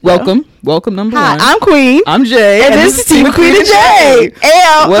and Jay, welcome number one. I'm Queen. I'm Jay. And this is Tea with Queen and Jay.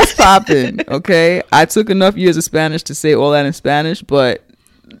 What's poppin'? Okay? I took enough years of Spanish to say all that in Spanish, but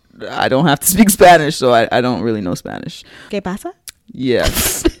I don't have to speak Spanish, so I don't really know Spanish. ¿Qué pasa?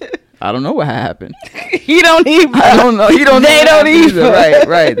 Yes. I don't know what happened. He don't even. I don't know. He don't. They don't either.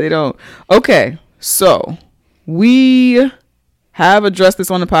 Right. They don't. Okay. So we have addressed this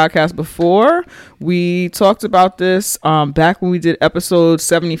on the podcast before. We talked about this back when we did episode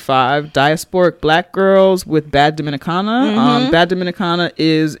 75, Diasporic Black Girls with Bad Dominicana. Mm-hmm. Bad Dominicana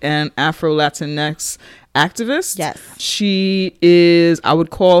is an Afro-Latinx activist. Yes. She is, I would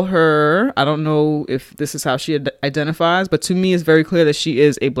call her, I don't know if this is how she identifies, but to me it's very clear that she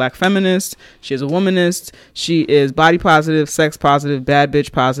is a black feminist. She is a womanist. She is body positive, sex positive, bad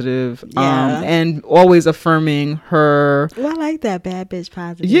bitch positive, and always affirming her. Well, I like that, bad bitch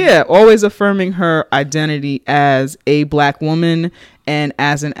positive. Yeah, always affirming her identity as a black woman and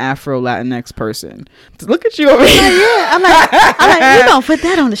as an Afro Latinx person. Look at you over here. I'm like, you don't put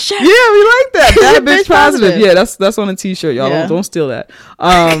that on the shirt. Yeah, we like that. Bad bitch Bitch positive. positive. Yeah, that's on a t-shirt, y'all. Yeah. Don't steal that.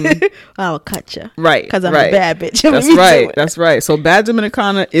 I'll cut you. Right. Because I'm right. a bad bitch. That's right. That's right. So Bad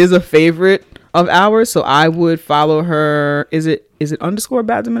Dominicana is a favorite of ours. So I would follow her. Is it underscore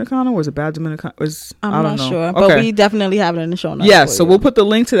Bad Dominicana or is it Bad Dominicana? I'm I don't not know. sure. Okay. But we definitely have it in the show notes. Yeah, for so you. we'll put the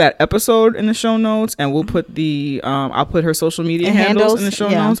link to that episode in the show notes, and we'll put the I'll put her social media And handles in the handles, show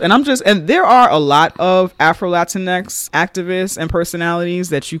yeah. notes. And there are a lot of Afro Latinx activists and personalities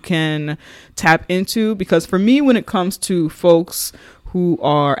that you can tap into, because for me, when it comes to folks who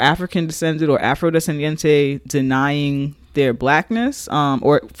are African descended or Afro descendiente denying their blackness,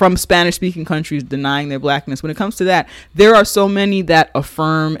 or from Spanish speaking countries denying their blackness, when it comes to that, there are so many that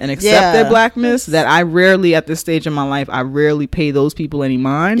affirm and accept their blackness that I rarely, at this stage in my life, I rarely pay those people any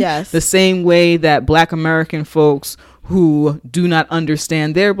mind. Yes. The same way that Black American folks who do not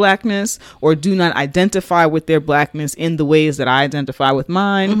understand their blackness or do not identify with their blackness in the ways that I identify with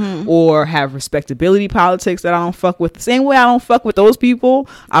mine, or have respectability politics that I don't fuck with. The same way I don't fuck with those people,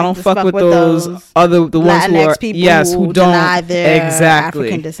 I don't fuck with those other the ones who Latinx are people who don't deny their exactly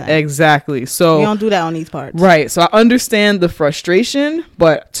African descent. exactly. So We don't do that on these parts. right. So I understand the frustration,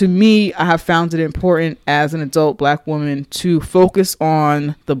 but to me, I have found it important as an adult Black woman to focus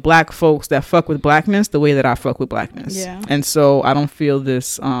on the Black folks that fuck with blackness the way that I fuck with blackness. Yeah. And so I don't feel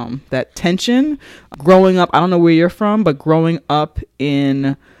this that tension. Growing up, I don't know where you're from, but growing up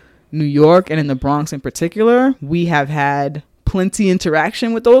in New York and in the Bronx in particular, we have had plenty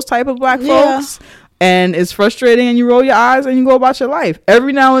interaction with those type of Black Yeah. folks. And it's frustrating, and you roll your eyes and you go about your life.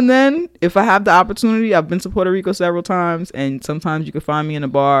 Every now and then, if I have the opportunity, I've been to Puerto Rico several times, and sometimes you can find me in a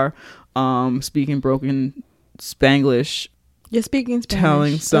bar speaking broken Spanglish, You're speaking Spanish.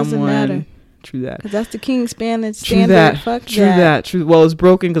 telling Doesn't someone. matter. True that. 'Cause that's the King Spanish True standard. that. Fuck True that. True. Well, it's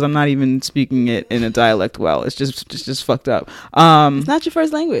broken because I'm not even speaking it in a dialect well. It's just fucked up. It's not your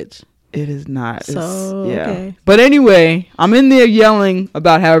first language. It is not. It's, So, yeah. okay. But anyway, I'm in there yelling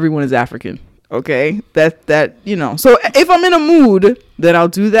about how everyone is African. Okay, that you know. So if I'm in a mood, then I'll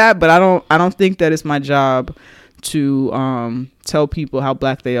do that. But I don't think that it's my job to tell people how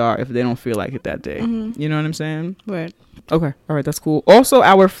Black they are if they don't feel like it that day. You know what I'm saying? Right. Okay. All right. That's cool. Also,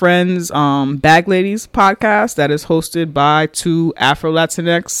 our friends, Bag Ladies podcast that is hosted by two Afro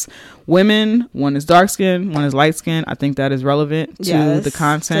Latinx women. One is dark skinned, one is light skinned. I think that is relevant to Yes. the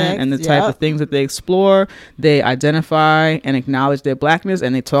content Sex, and the type yep. of things that they explore. They identify and acknowledge their blackness,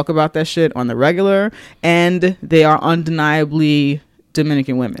 and they talk about that shit on the regular. And they are undeniably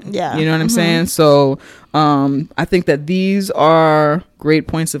Dominican women. Yeah. You know what I'm saying? So I think that these are great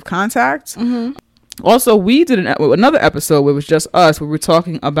points of contact. Also, we did another episode where it was just us, where we're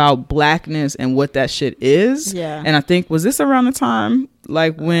talking about blackness and what that shit is. Yeah. And I think, was this around the time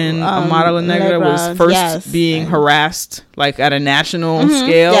like when Amara La Negra was first yes. being harassed like at a national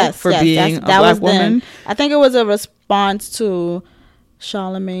scale for being a Black woman? Then. I think it was a response to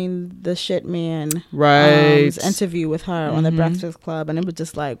Charlemagne the Shit Man Right. interview with her on the Breakfast Club, and it was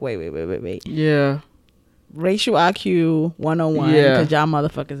just like wait. Yeah. Racial IQ 101, Yeah. because y'all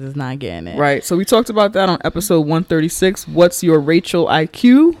motherfuckers is not getting it. Right. So we talked about that on episode 136. What's your Rachel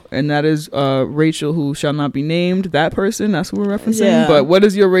IQ? And that is Rachel who shall not be named. That person. That's who we're referencing. Yeah. But what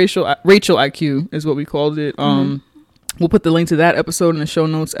is your Rachel IQ is what we called it. We'll put the link to that episode in the show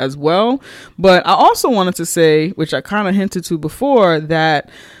notes as well. But I also wanted to say, which I kind of hinted to before, that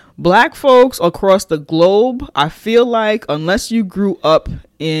Black folks across the globe, I feel like unless you grew up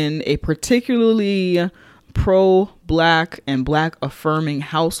in a particularly pro-Black and Black affirming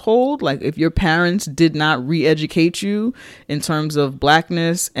household, like if your parents did not re-educate you in terms of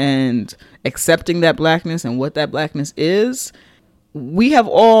Blackness and accepting that Blackness and what that Blackness is, we have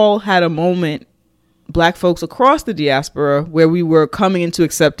all had a moment, Black folks across the diaspora, where we were coming into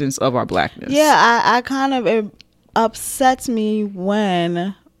acceptance of our Blackness. Yeah, I kind of, it upsets me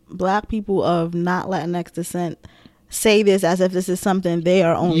when Black people of not Latinx descent say this as if this is something they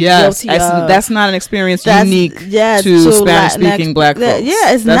are only guilty of. That's not an experience unique to Spanish-speaking Black folks.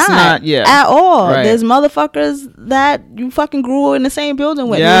 Yeah, it's that's not yeah. at all. Right. There's motherfuckers that you fucking grew in the same building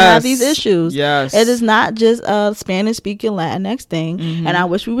with who have these issues. Yes. It is not just a Spanish-speaking Latinx thing, and I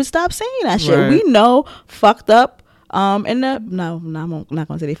wish we would stop saying that shit. Right. We know fucked up in the I'm not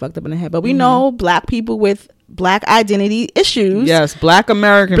gonna say they fucked up in the head, but we know Black people with Black identity issues. Yes, Black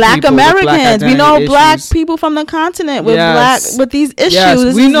Americans. We know issues. Black people from the continent with Yes. with these issues. Yes,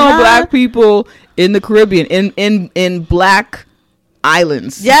 This we is know not- Black people in the Caribbean, in Black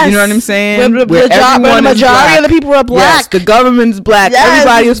islands. Yes. You know what I'm saying? Where the everyone is majority black. of the people are black. Yes, the government's black. Yes,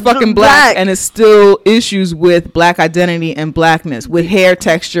 Everybody it's is fucking black. And it's still issues with black identity and blackness, with hair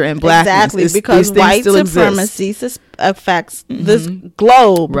texture and blackness. Exactly, It's- because these things white still exist. supremacy affects this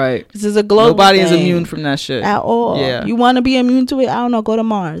globe. Right. This is a global Nobody is thing immune from that shit. at all. Yeah. You want to be immune to it? I don't know. Go to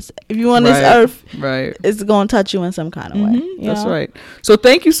Mars. If you on this Right. earth, Right. it's going to touch you in some kind of way. you That's know? right. So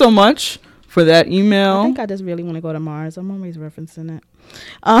thank you so much for that I email. think I just really want to go to Mars. I'm always referencing it.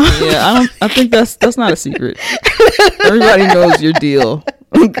 Yeah, I think that's not a secret. Everybody knows your deal.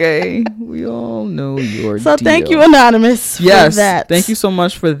 Okay, we all know your deal. So thank you, Anonymous. Yes, for that. thank you so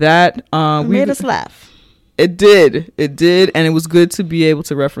much for that. It made us laugh. It did, and it was good to be able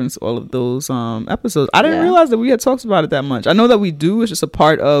to reference all of those episodes. I didn't Yeah. realize that we had talked about it that much. I know that we do. It's just a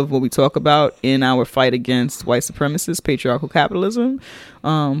part of what we talk about in our fight against white supremacist patriarchal capitalism.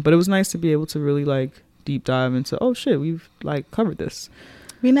 But it was nice to be able to really like deep dive into. Oh shit, we've like covered this.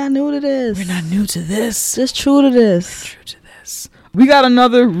 We're not new to this. We're not new to this. Just true to this. True to this. We got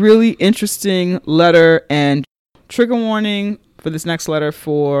another really interesting letter, and trigger warning for this next letter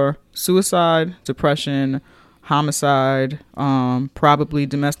for suicide, depression, homicide, probably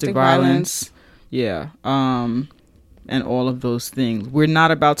domestic violence. Yeah. And all of those things. We're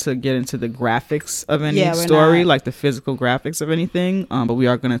not about to get into the graphics of any Yeah, we're story, not. like the physical graphics of anything, but we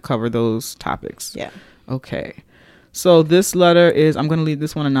are going to cover those topics. Yeah. Okay. So this letter is, I'm going to leave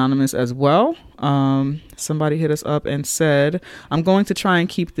this one anonymous as well. Somebody hit us up and said, I'm going to try and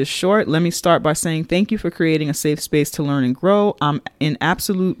keep this short. Let me start by saying thank you for creating a safe space to learn and grow. I'm in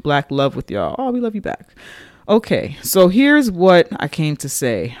absolute black love with y'all. Oh, we love you back. Okay, so here's what I came to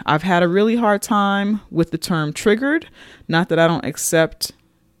say. I've had a really hard time with the term triggered. Not that I don't accept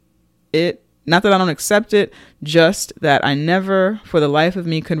it. Not that I don't accept it, just that I never, for the life of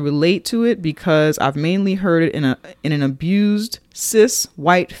me, can relate to it because I've mainly heard it in an abused cis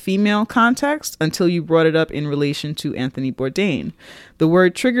white female context until you brought it up in relation to Anthony Bourdain. The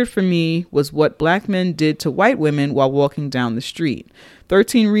word triggered for me was what black men did to white women while walking down the street.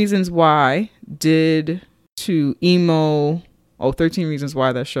 13 Reasons Why did to emo... 13 Reasons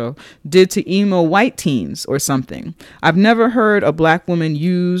Why that show did to emo white teens or something. I've never heard a black woman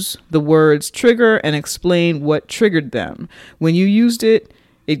use the words trigger and explain what triggered them. When you used it,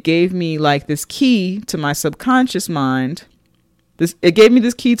 it gave me like this key to my subconscious mind. It gave me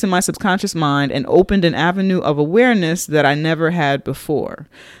this key to my subconscious mind and opened an avenue of awareness that I never had before.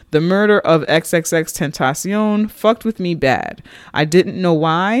 The murder of XXXTentacion fucked with me bad. I didn't know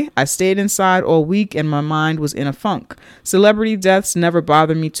why. I stayed inside all week and my mind was in a funk. Celebrity deaths never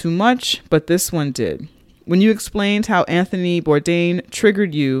bothered me too much, but this one did. When you explained how Anthony Bourdain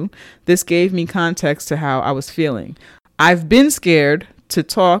triggered you, this gave me context to how I was feeling. I've been scared to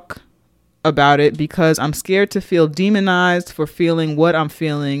talk about it because I'm scared to feel demonized for feeling what I'm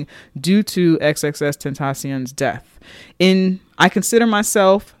feeling due to XXXTentacion's death. I consider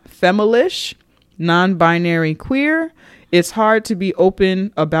myself femilish, non-binary queer. It's hard to be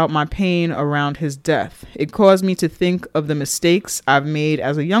open about my pain around his death. It caused me to think of the mistakes I've made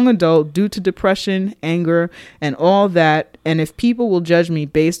as a young adult due to depression, anger, and all that, and if people will judge me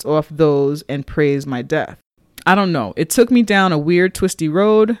based off those and praise my death. I don't know. It took me down a weird, twisty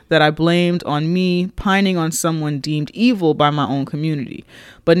road that I blamed on me pining on someone deemed evil by my own community.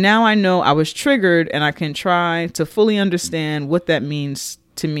 But now I know I was triggered and I can try to fully understand what that means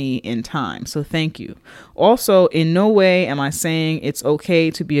to me in time. So thank you. Also, in no way am I saying it's okay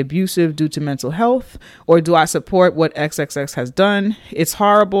to be abusive due to mental health, or do I support what XXX has done. It's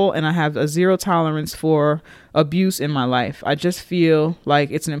horrible and I have a zero tolerance for abuse in my life. I just feel like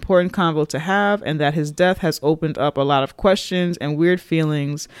it's an important convo to have and that his death has opened up a lot of questions and weird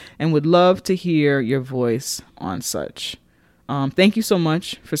feelings and would love to hear your voice on such. Thank you so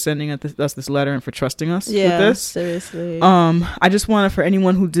much for sending us this letter and for trusting us with this. Seriously. I just want to, for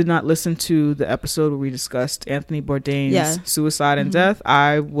anyone who did not listen to the episode where we discussed Anthony Bourdain's suicide and death,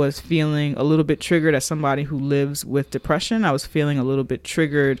 I was feeling a little bit triggered as somebody who lives with depression. I was feeling a little bit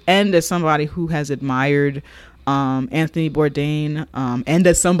triggered, and as somebody who has admired Anthony Bourdain, and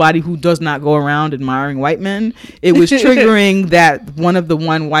as somebody who does not go around admiring white men, it was triggering that one of the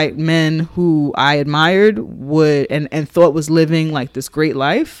white men who I admired would and thought was living like this great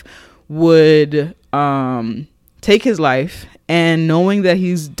life would take his life. And knowing that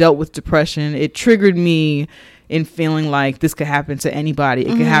he's dealt with depression, it triggered me in feeling like this could happen to anybody.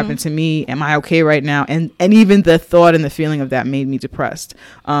 It could happen to me. Am I okay right now? And even the thought and the feeling of that made me depressed.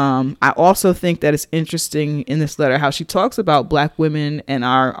 I also think that it's interesting in this letter how she talks about Black women and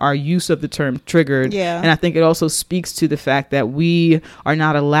our use of the term triggered. Yeah. And I think it also speaks to the fact that we are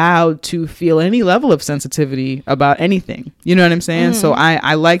not allowed to feel any level of sensitivity about anything. You know what I'm saying? So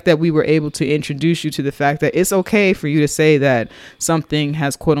I like that we were able to introduce you to the fact that it's okay for you to say that something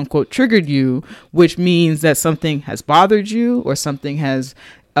has quote unquote triggered you, which means that something has bothered you or something has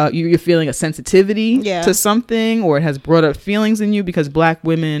you're feeling a sensitivity to something, or it has brought up feelings in you, because Black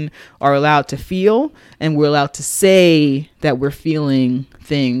women are allowed to feel, and we're allowed to say that we're feeling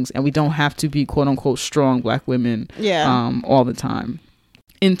things, and we don't have to be quote unquote strong Black women all the time.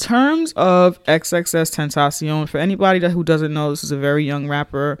 In terms of XXS Tentacion, for anybody who doesn't know, this is a very young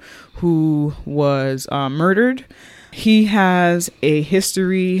rapper who was murdered. He has a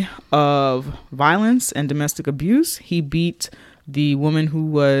history of violence and domestic abuse. He beat the woman who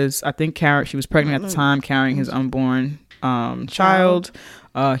was, I think, she was pregnant at the time, carrying his unborn child.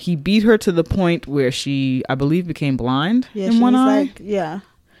 He beat her to the point where she, I believe, became blind in one eye.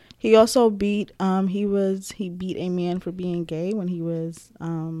 He also beat he beat a man for being gay when he was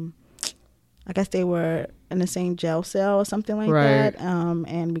I guess they were in the same jail cell or something like that.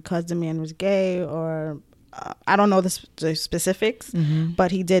 And because the man was gay, or I don't know the specifics, but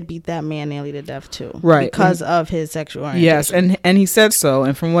he did beat that man nearly to death too, because of his sexual orientation. Yes, and he said so.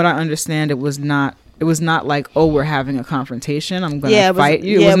 And from what I understand, it was not like, oh, we're having a confrontation, I'm gonna fight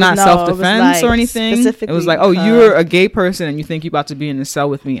you. It was not self-defense or anything. It was like, oh, you're a gay person and you think you're about to be in the cell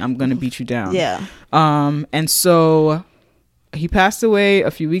with me, I'm gonna beat you down. And so he passed away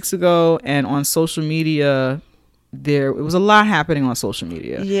a few weeks ago, and on social media it was a lot happening on social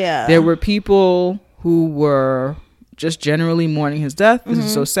media. There were people who were just generally mourning his death. This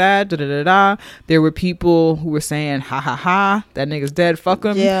is so sad. There were people who were saying, ha ha ha, that nigga's dead, fuck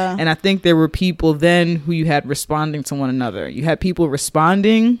him. And I think there were people then who you had responding to one another. You had people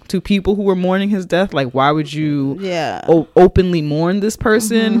responding to people who were mourning his death, like, why would you openly mourn this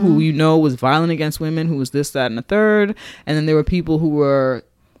person who you know was violent against women, who was this, that, and the third. And then there were people who were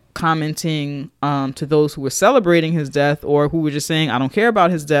commenting to those who were celebrating his death, or who were just saying, I don't care about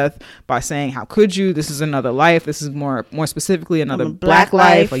his death, by saying, how could you, this is another life, this is more specifically another black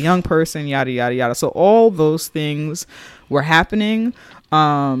life, a young person, yada yada yada. So all those things were happening.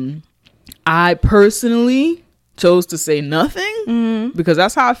 I personally chose to say nothing, because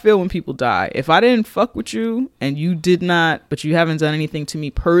that's how I feel when people die. If I didn't fuck with you and you did not, but you haven't done anything to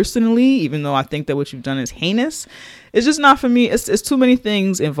me personally, even though I think that what you've done is heinous, it's just not for me. It's too many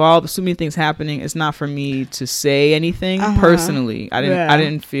things involved. There's too many things happening. It's not for me to say anything personally. I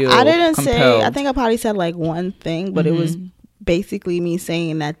didn't feel compelled. Say, I think I probably said like one thing, but it was basically me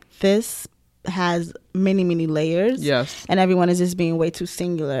saying that this has many layers, and everyone is just being way too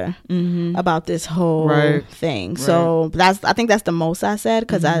singular about this whole thing. So I think that's the most I said,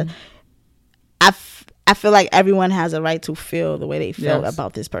 because I feel like everyone has a right to feel the way they feel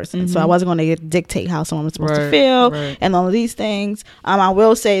about this person. So I wasn't going to dictate how someone was supposed to feel and all of these things. I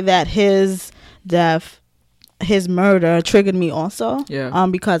will say that his death, his murder, triggered me also,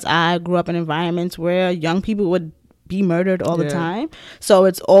 because I grew up in environments where young people would be murdered all the time. So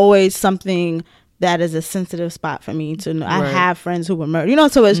it's always something that is a sensitive spot for me to know. I have friends who were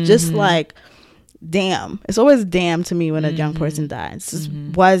murdered, so it's just like, damn. It's always damn to me when a young person dies.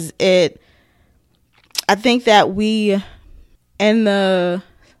 Was it, I think that we, in the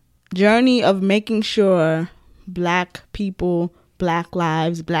journey of making sure Black people, Black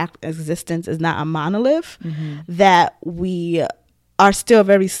lives, Black existence is not a monolith, that we are still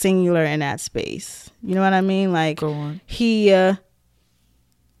very singular in that space. You know what I mean? Like, he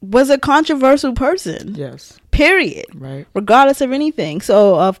was a controversial person. Period. Regardless of anything.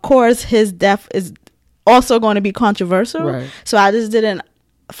 So, of course, his death is also going to be controversial. So I just didn't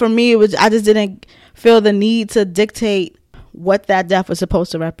feel the need to dictate what that death was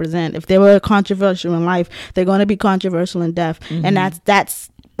supposed to represent. If they were controversial in life, they're going to be controversial in death. And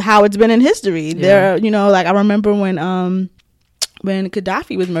that's how it's been in history. There, like, I remember when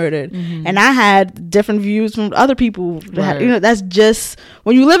Gaddafi was murdered, and I had different views from other people. That's just,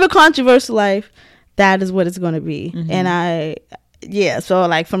 when you live a controversial life, that is what it's going to be. And so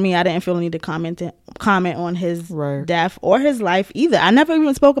like, for me, I didn't feel the need to comment on his death or his life either. I never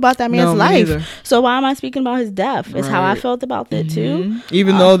even spoke about that man's life. So why am I speaking about his death? It's how I felt about it too.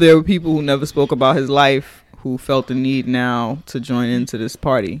 Even though there were people who never spoke about his life, who felt the need now to join into this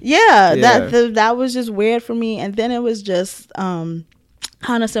party. That was just weird for me. And then it was just kind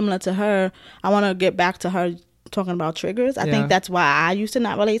of similar to her. I want to get back to her talking about triggers. I think that's why I used to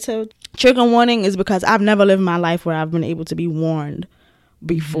not relate to Trigger warning is because I've never lived my life where I've been able to be warned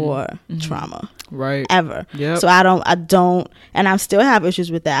before trauma. Right. Ever. Yep. So I don't, and I still have issues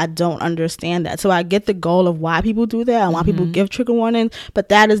with that. I don't understand that. So I get the goal of why people do that and why people give trigger warnings, but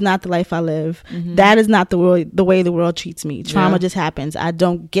that is not the life I live. That is not the way the world treats me. Trauma just happens. I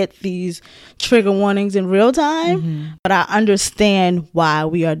don't get these trigger warnings in real time, but I understand why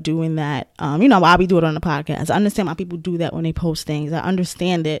we are doing that. Why we do it on the podcast. I understand why people do that when they post things. I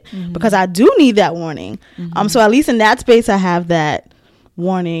understand it because I do need that warning. So at least in that space, I have that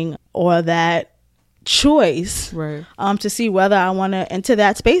warning or that choice, right, to see whether I want to enter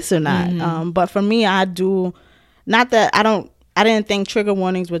that space or not. But for me, I do not that I didn't think trigger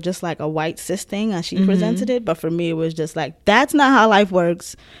warnings were just like a white cis thing as she presented it, but for me it was just like, that's not how life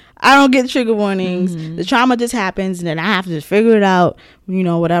works. I don't get trigger warnings. The trauma just happens and then I have to just figure it out,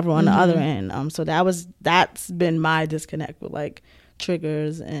 whatever on the other end. So that's been my disconnect with like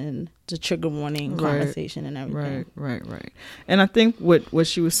triggers and the trigger warning conversation and everything. Right. And I think what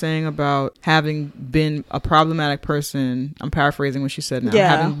she was saying about having been a problematic person, I'm paraphrasing what she said now,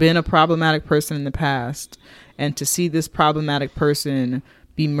 having been a problematic person in the past, and to see this problematic person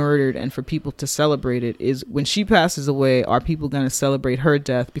be murdered and for people to celebrate it, is when she passes away, are people going to celebrate her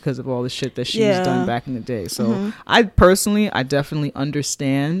death because of all the shit that she's done back in the day? So I definitely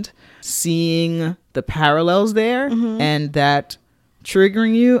understand seeing the parallels there and that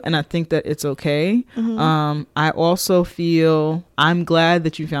triggering you, and I think that it's okay. I also feel I'm glad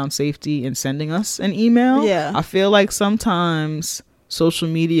that you found safety in sending us an email. I feel like sometimes social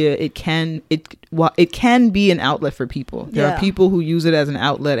media, it can be an outlet for people. There are people who use it as an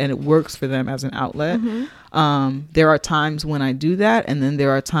outlet and it works for them as an outlet. There are times when I do that, and then there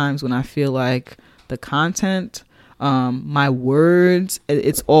are times when I feel like the content, my words,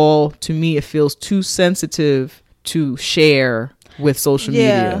 it's all, to me, it feels too sensitive to share with social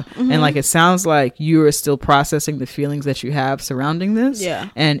media. And like, it sounds like you are still processing the feelings that you have surrounding this,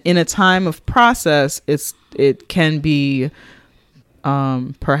 and in a time of process, it can be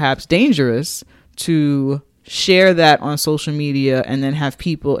perhaps dangerous to share that on social media and then have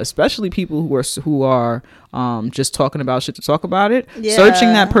people, especially people who are just talking about shit to talk about it, searching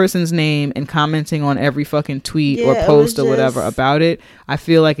that person's name and commenting on every fucking tweet or post or whatever about it. I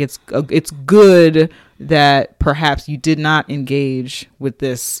feel like it's good that perhaps you did not engage with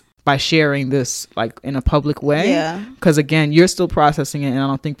this by sharing this like in a public way, because again, you're still processing it, and I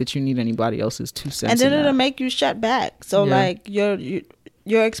don't think that you need anybody else's 2 cents. And then it'll make you shut back. So like you're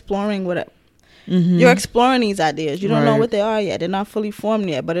exploring you're exploring these ideas. You don't know what they are yet. They're not fully formed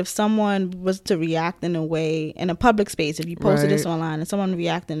yet. But if someone was to react in a way in a public space, if you posted this online and someone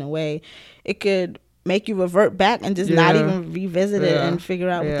react in a way, it could make you revert back and just not even revisit it and figure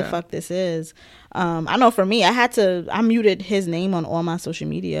out what the fuck this is. I know for me, I muted his name on all my social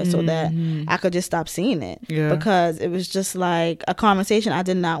media so that I could just stop seeing it, because it was just like a conversation I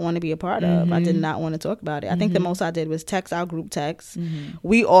did not want to be a part of. I did not want to talk about it. I think the most I did was text our group text.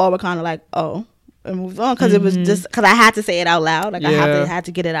 We all were kind of like, oh, and moved on, because it was just because I had to say it out loud, like I had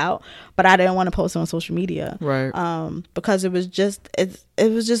to get it out, but I didn't want to post it on social media, because it was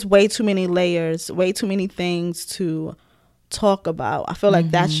just way too many layers, way too many things to talk about. I feel like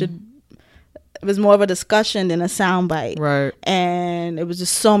it was more of a discussion than a soundbite, and it was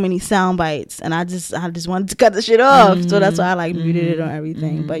just so many sound bites, and I just wanted to cut the shit off, so that's why I like muted it on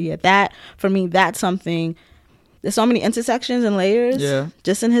everything. But that for me, that's something. There's so many intersections and layers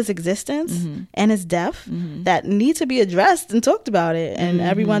just in his existence and his death that need to be addressed and talked about it. And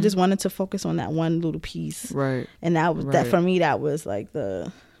everyone just wanted to focus on that one little piece. And that was that for me, that was like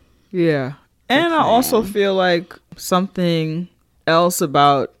the And I also feel like something else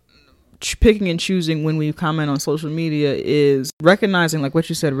about picking and choosing when we comment on social media is recognizing, like what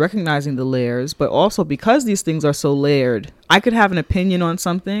you said, recognizing the layers, but also because these things are so layered, I could have an opinion on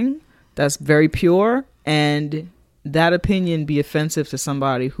something that's very pure, and that opinion be offensive to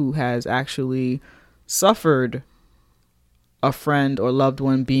somebody who has actually suffered a friend or loved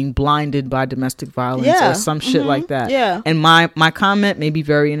one being blinded by domestic violence or some shit like that. And my comment may be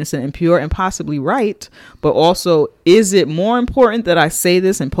very innocent and pure and possibly right, but also, is it more important that I say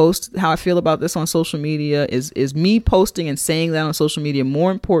this and post how I feel about this on social media? Is me posting and saying that on social media more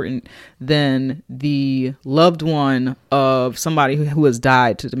important than the loved one of somebody who has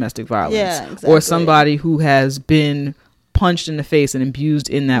died to domestic violence, or somebody who has been punched in the face and abused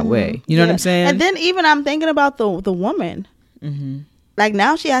in that way? You know what I'm saying? And then even I'm thinking about the woman. like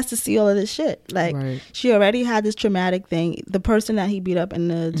now she has to see all of this shit. Like Right. she already had this traumatic thing. The person that he beat up in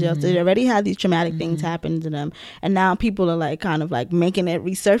the jail, they already had these traumatic things happen to them, and now people are like kind of like making it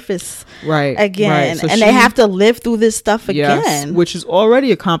resurface Right. again, Right. So and they have to live through this stuff Yes, again. which is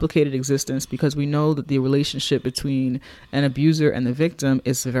already a complicated existence, because we know that the relationship between an abuser and the victim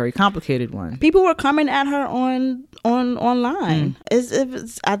is a very complicated one. People were coming at her on online.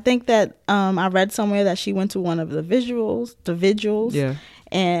 I think that I read somewhere that she went to one of the vigils, Yeah.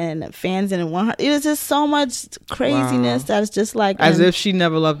 and fans didn't want her. It is just so much craziness Wow. that it's just like As if she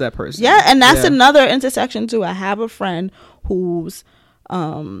never loved that person. yeah, and that's Yeah. another intersection too. I have a friend whose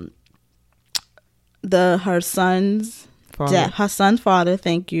her son's Father. her son's father,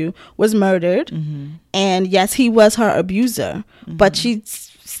 thank you, was murdered, Mm-hmm. and yes, he was her abuser, but she's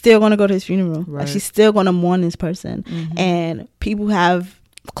still gonna go to his funeral. Right. Like she's still gonna mourn this person, and people have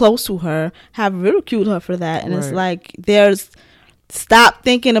close to her have ridiculed her for that, and it's Right. like stop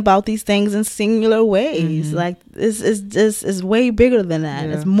thinking about these things in singular ways. Like this is way bigger than that.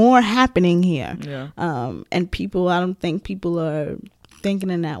 Yeah. It's more happening here. Yeah. And I don't think people are thinking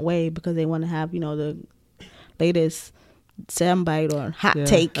in that way because they want to have, the latest soundbite or hot Yeah.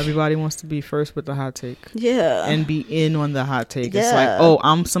 take. Everybody wants to be first with the hot take. Yeah. And be in on the hot take. It's Yeah. like, oh,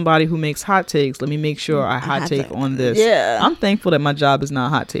 I'm somebody who makes hot takes. Let me make sure I hot take on this. Yeah. I'm thankful that my job is not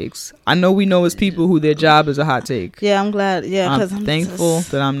hot takes. I know we know as people who their job is a hot take. Yeah, I'm glad. Yeah, I'm because thankful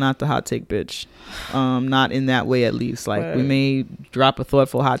that I'm not the hot take bitch. Not in that way, at least. Like we Right. may drop a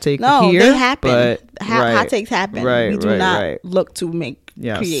thoughtful hot take no, here, they happen. but Hot takes happen. Right, we do right, not right. look to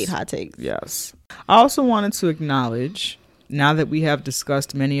Yes. create hot takes. Yes. I also wanted to acknowledge, now that we have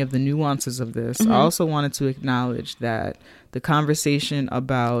discussed many of the nuances of this, I also wanted to acknowledge that the conversation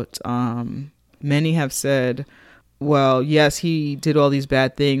about many have said, well, yes, he did all these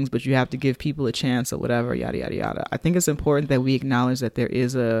bad things, but you have to give people a chance or whatever, yada, yada, yada. I think it's important that we acknowledge that there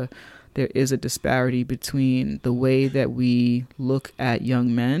is a disparity between the way that we look at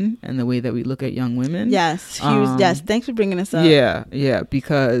young men and the way that we look at young women. Yes, yes. Thanks for bringing this up. Yeah,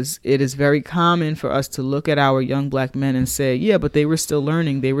 because it is very common for us to look at our young black men and say, yeah, but they were still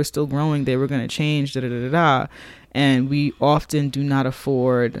learning, they were still growing, they were going to change, da da da da. And we often do not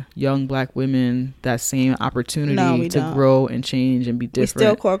afford young black women that same opportunity to don't. grow and change and be We different.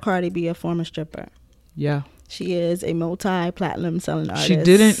 still call Cardi B a former stripper. Yeah. She is a multi-platinum selling artist. She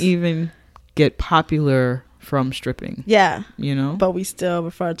didn't even get popular from stripping, Yeah, you know? but we still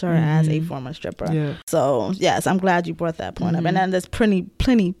refer to her as a former stripper. Yeah. So yes, I'm glad you brought that point up. And then there's plenty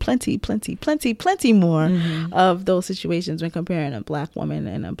more of those situations when comparing a black woman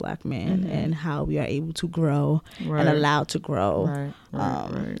and a black man and how we are able to grow Right. and allowed to grow.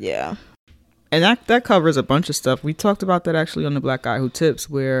 Right. Yeah. And that covers a bunch of stuff. We talked about that actually on the Black Guy Who Tips,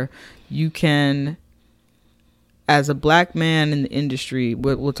 where you can, as a black man in the industry,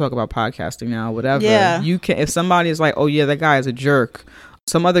 we'll talk about podcasting now, whatever. Yeah. You can, if somebody is like, oh yeah, that guy is a jerk.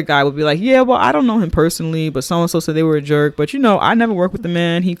 Some other guy would be like, yeah, well, I don't know him personally, but so-and-so said they were a jerk. But, I never worked with the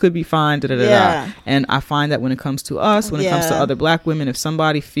man. He could be fine, da-da-da-da. Yeah. And I find that when it comes to us, when it comes to Yeah. other black women, if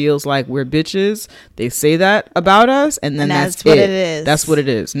somebody feels like we're bitches, they say that about us, and then And that's what it. it is. That's what it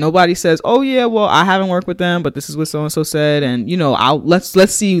is. Nobody says, oh, yeah, well, I haven't worked with them, but this is what so-and-so said. And,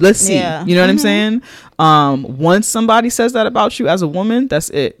 let's see. Yeah. You know what I'm saying? Once somebody says that about you as a woman,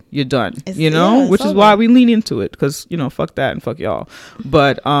 that's it. You're done. It's- Which it's is why over. we lean into it, because fuck that and fuck y'all.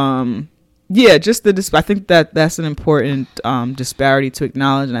 But yeah, just I think that's an important disparity to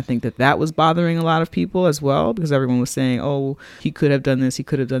acknowledge, and I think that was bothering a lot of people as well, because everyone was saying, oh, he could have done this, he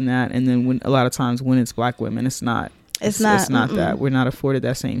could have done that, and then a lot of times when it's black women, it's not. It's not that we're not afforded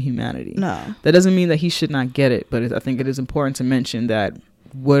that same humanity. No. That doesn't mean that he should not get it, but I think it is important to mention that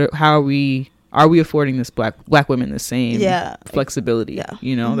how are we affording this black women the same flexibility?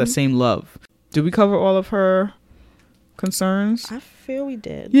 Yeah. That same love. Did we cover all of her concerns? I feel we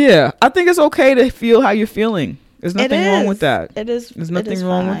did. Yeah, I think it's okay to feel how you're feeling. There's nothing wrong with that. It is. There's it nothing is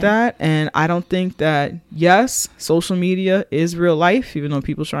wrong fine. with that. And I don't think that, yes, social media is real life, even though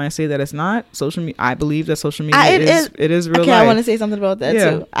people try and say that it's not. I believe that social media it is real okay, life. I want to say something about that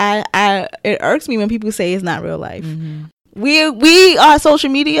Yeah. too. It irks me when people say it's not real life. We are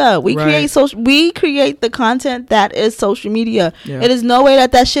social media. We Right. create the content that is social media. Yeah. It is no way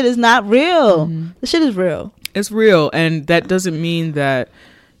that shit is not real. The shit is real. It's real, and that doesn't mean that,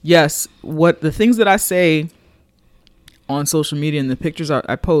 yes, what the things that I say on social media and the pictures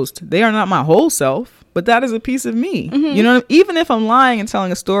I post, they are not my whole self, but that is a piece of me. Even if I'm lying and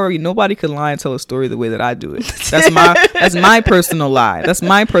telling a story, nobody can lie and tell a story the way that I do it. That's my personal lie. That's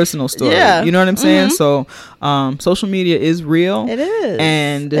my personal story. Yeah. You know what I'm saying? So social media is real. It is.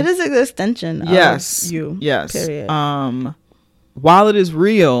 And it is an extension yes, of you. yes. Period. while it is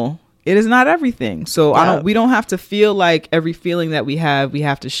real, it is not everything. So we don't have to feel like every feeling that we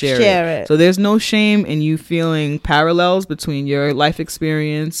have to share it. So there's no shame in you feeling parallels between your life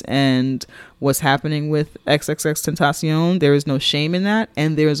experience and what's happening with XXXTentacion. There is no shame in that.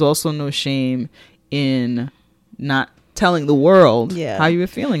 And there is also no shame in not telling the world how you were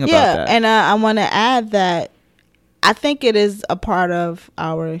feeling about that. And I want to add that I think it is a part of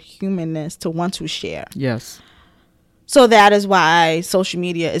our humanness to want to share. Yes. So that is why social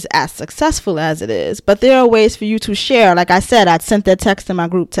media is as successful as it is. But there are ways for you to share. Like I said, I sent that text in my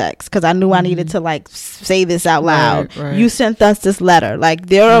group text because I knew I needed to like say this out loud. Right. You sent us this letter. Like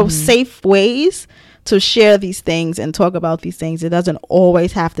there are safe ways to share these things and talk about these things. It doesn't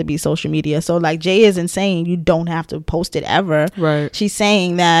always have to be social media. So like Jay isn't saying you don't have to post it ever. Right. She's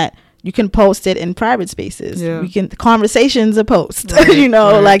saying that you can post it in private spaces. Yeah. We can conversations a post. Right, you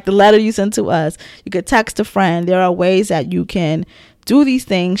know, right. like the letter you sent to us. You could text a friend. There are ways that you can do these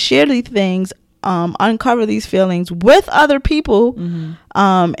things, share these things, uncover these feelings with other people,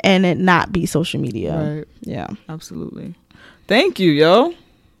 and it not be social media. Right. Yeah. Absolutely. Thank you, yo.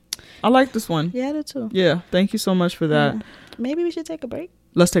 I like this one. Yeah, I do too. Yeah. Thank you so much for that. Yeah. Maybe we should take a break.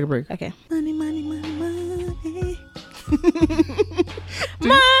 Let's take a break. Okay. Money, money, money, money.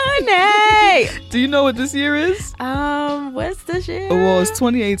 Money. Do you know what this year is? What's this year? Oh, well, it's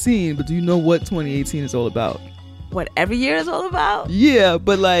 2018, but do you know what 2018 is all about? What every year is all about? Yeah,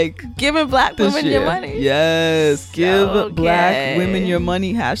 but like Giving black this women year. your money. Yes. Give Okay. black women your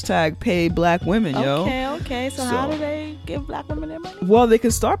money. # pay black women, yo. Okay. So how do they give black women their money? Well, they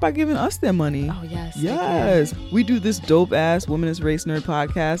can start by giving us their money. Oh yes. they Yes. We do this dope ass Women's Race Nerd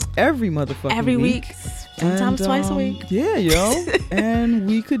podcast every motherfucking can. Every week. Sometimes And, twice a week. Yeah, yo. And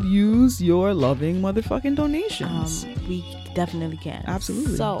we could use your loving motherfucking donations. We definitely can.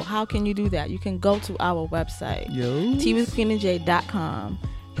 Absolutely. So how can you do that? You can go to our website, Yo. teawithqueenandj.com.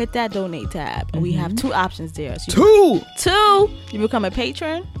 Hit that donate tab, and we have two options there. So you become a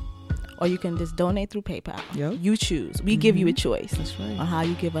patron, or you can just donate through PayPal. Yep. You choose. We give you a choice. That's right. On how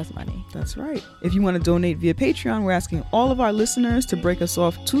you give us money. That's right. If you want to donate via Patreon, we're asking all of our listeners to break us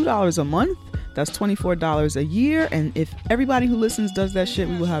off $2 a month. That's $24 a year. And if everybody who listens does that shit,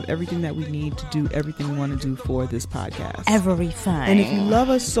 we will have everything that we need to do everything we want to do for this podcast. Everything. And if you love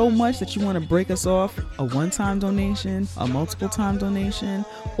us so much that you want to break us off a one-time donation, a multiple-time donation,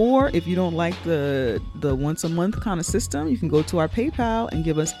 or if you don't like the once-a-month kind of system, you can go to our PayPal and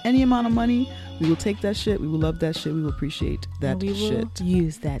give us any amount of money. We will take that shit. We will love that shit. We will appreciate that we shit. will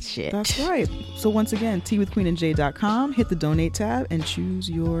use that shit. That's right. So once again, teawithqueenandj.com. Hit the donate tab and choose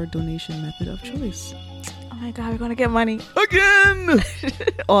your donation method of choice. Oh my God, we're gonna get money Again!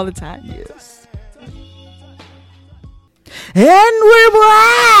 all the time. Yes. And we're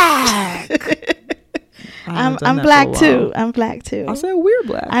black! I'm black too. I'm black too. I said we're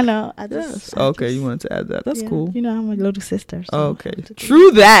black. I know. Yes. Okay, you wanted to add that. That's cool. You know, I'm a little sister. So Okay.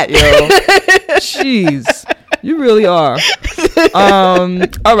 True that, yo. Jeez. You really are.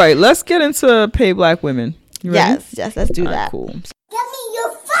 All right, let's get into pay black women. You ready? Yes, let's do All right, that. cool. Give me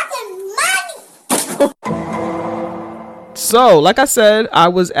your fucking money! So, like I said, I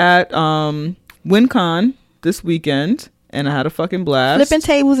was at WinCon this weekend, and I had a fucking blast. Flipping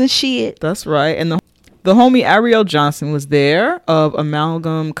tables and shit. That's right. And the homie Ariel Johnson was there of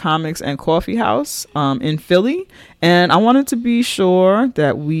Amalgam Comics and Coffee House in Philly. And I wanted to be sure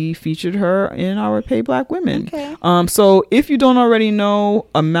that we featured her in our Pay Black Women. Okay. So if you don't already know,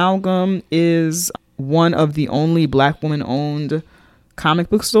 Amalgam is one of the only black woman-owned comic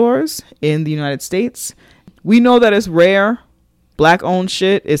book stores in the United States. We know that it's rare. Black-owned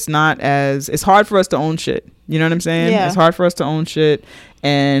shit, it's hard for us to own shit. You know what I'm saying? Yeah. It's hard for us to own shit.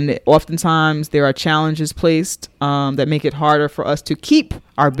 And oftentimes there are challenges placed that make it harder for us to keep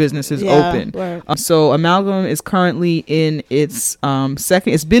our businesses open. Right. So Amalgam is currently in its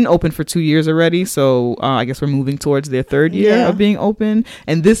second. It's been open for 2 years already. So I guess we're moving towards their third year of being open.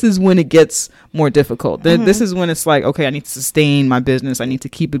 And this is when it gets more difficult. This is when it's like, okay, I need to sustain my business. I need to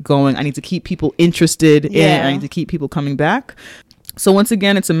keep it going. I need to keep people interested in it. I need to keep people coming back. So once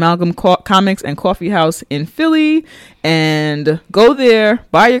again, it's Amalgam Comics and Coffee House in Philly. And go there,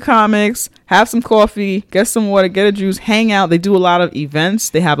 buy your comics, have some coffee, get some water, get a juice, hang out. They do a lot of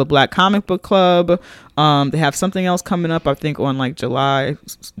events. They have a Black Comic Book Club. They have something else coming up, I think, on like July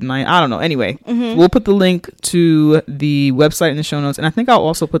 9th. I don't know. Anyway, we'll put the link to the website in the show notes. And I think I'll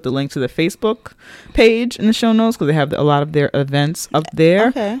also put the link to the Facebook page in the show notes because they have a lot of their events up there.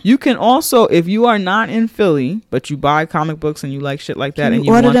 Okay. You can also, if you are not in Philly, but you buy comic books and you like shit like that, Can and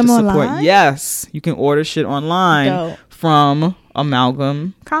you you order want to them support, online? yes, you can order shit online Dope. from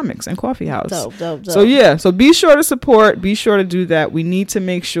Amalgam Comics and Coffee House. Dope. So be sure to support. Be sure to do that. We need to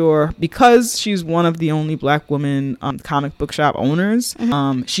make sure, because she's one of the only Black women comic book shop owners.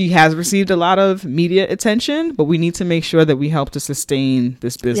 She has received a lot of media attention, but we need to make sure that we help to sustain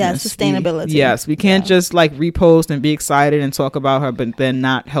this business. Yeah, sustainability. We can't just like repost and be excited and talk about her, but then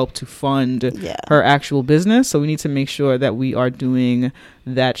not help to fund her actual business. So we need to make sure that we are doing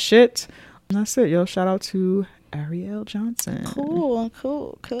that shit. And that's it, yo. Shout out to Ariel Johnson. Cool.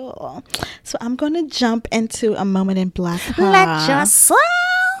 So I'm gonna jump into a moment in Black. Let your soul.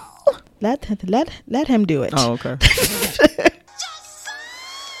 Let him do it. Oh, okay.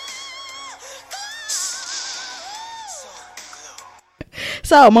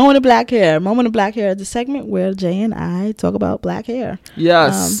 So, Moment of Black Hair. Moment of Black Hair is a segment where Jay and I talk about black hair.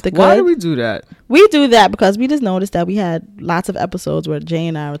 Yes. Why do we do that? We do that because we just noticed that we had lots of episodes where Jay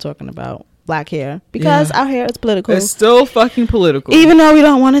and I were talking about black hair because our hair is political. It's still fucking political. Even though we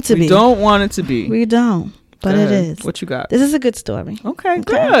don't want it to be. We don't want it to be. We don't. But it is. What you got? This is a good story. Okay,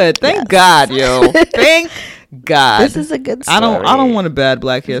 good. Thank God, yo. Thank God. This is a good story. I don't want a bad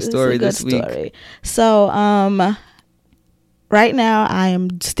black hair story this week. So, right now, I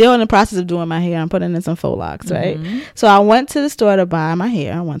am still in the process of doing my hair. I'm putting in some faux locks, right? So I went to the store to buy my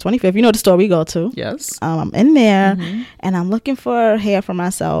hair on 125th. You know the store we go to. Yes. I'm in there, and I'm looking for hair for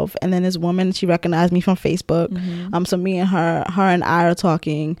myself. And then this woman, she recognized me from Facebook. So me and her and I are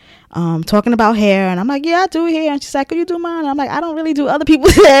talking about hair. And I'm like, yeah, I do hair. And she's like, could you do mine? And I'm like, I don't really do other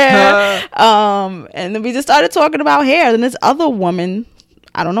people's hair. And then we just started talking about hair. And this other woman,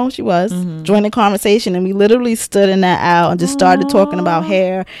 I don't know who she was, joined the conversation, and we literally stood in that aisle and just started talking about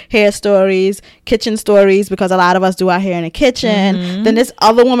hair stories, kitchen stories, because a lot of us do our hair in the kitchen. Then this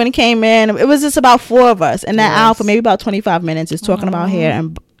other woman came in. It was just about 4 of us in that aisle for maybe about 25 minutes, just talking about hair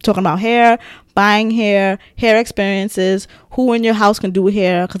and talking about hair, buying hair experiences, who in your house can do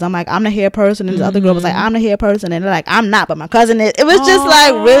hair, because I'm like, I'm the hair person, and this other girl was like, I'm the hair person, and they're like, I'm not, but my cousin is. It was just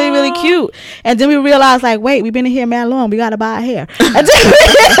like really, really cute. And then we realized, like, wait, we've been in here mad long, we gotta buy a hair.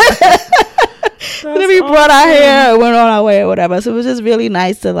 And then we brought our hair and went on our way or whatever. So it was just really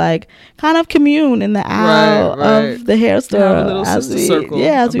nice to like kind of commune in the aisle of the hair store. Have a little sister circle.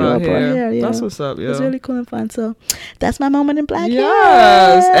 As we went for hair. Yeah. That's what's up, yo. It was really cool and fun. So that's my moment in black hair.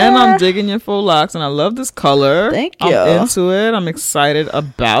 Yes, and I'm digging your faux locks, and I love this color. Thank you. I'm into it. I'm excited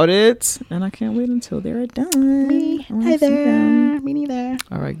about it, and I can't wait until they're done. Me neither. Me neither.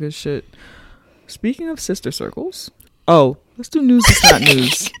 All right, good shit. Speaking of sister circles, let's do news that's not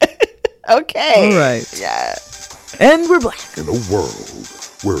news. Okay. All right. Yeah. And we're back. In a world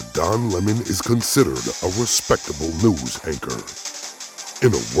where Don Lemon is considered a respectable news anchor.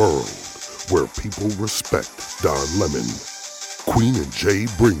 In a world where people respect Don Lemon, Queen and Jay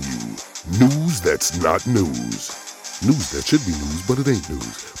bring you news that's not news. News that should be news, but it ain't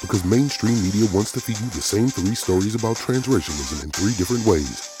news, because mainstream media wants to feed you the same 3 stories about transracialism in 3 different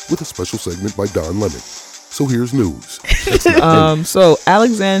ways, with a special segment by Don Lemon. So here's news. So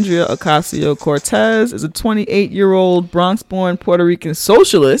Alexandria Ocasio-Cortez is a 28-year-old Bronx-born Puerto Rican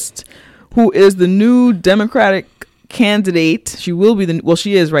socialist who is the new Democratic candidate. She will be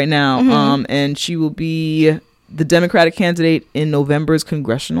she is right now. And she will be the Democratic candidate in November's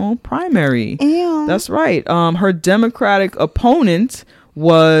congressional primary. Ew. That's right. Her Democratic opponent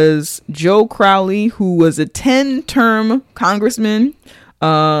was Joe Crowley, who was a 10-term congressman.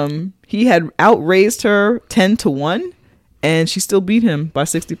 He had outraised her 10-1, and she still beat him by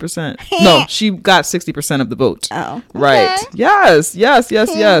 60%. No, she got 60% of the vote. Oh, okay. Right. Yes.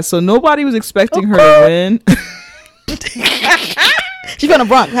 So nobody was expecting her to win. She's from the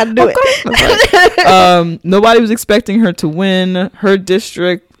Bronx. How to do it? Nobody was expecting her to win. Her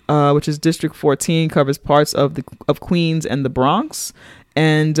district, which is District 14, covers parts of Queens and the Bronx.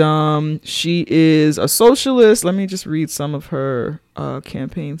 And she is a socialist. Let me just read some of her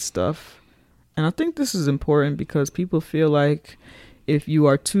campaign stuff. And I think this is important because people feel like if you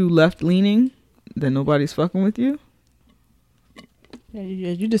are too left-leaning, then nobody's fucking with you. Yeah,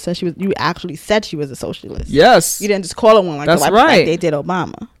 you just said you actually said she was a socialist. Yes. You didn't just call her one like that's like they did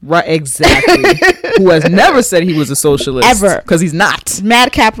Obama. Right, exactly. Who has never said he was a socialist. Ever. Because he's not.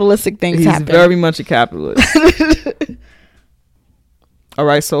 Mad capitalistic things happen. He's very much a capitalist. All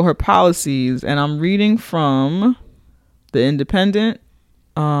right, so her policies, and I'm reading from The Independent,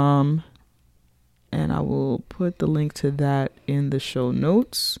 and I will put the link to that in the show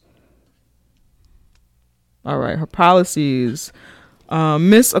notes. All right, her policies.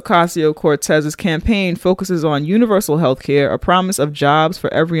 Miss Ocasio-Cortez's campaign focuses on universal health care, a promise of jobs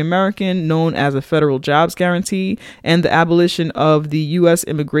for every American known as a federal jobs guarantee, and the abolition of the U.S.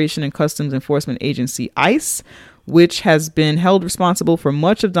 Immigration and Customs Enforcement Agency, ICE, which has been held responsible for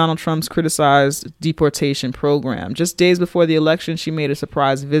much of Donald Trump's criticized deportation program. Just days before the election, she made a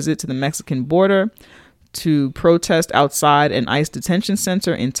surprise visit to the Mexican border to protest outside an ICE detention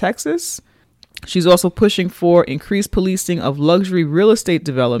center in Texas. She's also pushing for increased policing of luxury real estate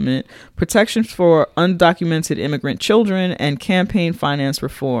development, protections for undocumented immigrant children, and campaign finance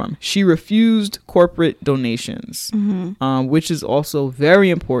reform. She refused corporate donations, which is also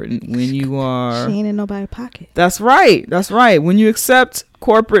very important when you are... She ain't in nobody's pocket. That's right. That's right. When you accept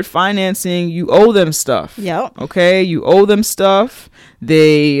corporate financing, you owe them stuff. Yep. Okay? You owe them stuff.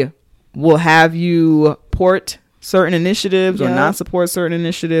 They will have you port certain initiatives or not support certain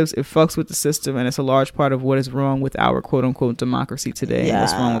initiatives. It fucks with the system, and it's a large part of what is wrong with our quote-unquote democracy today and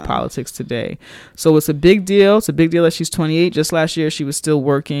what's wrong with politics today. So it's a big deal. It's a big deal that she's 28. Just last year, she was still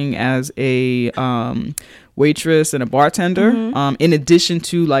working as a waitress and a bartender. In addition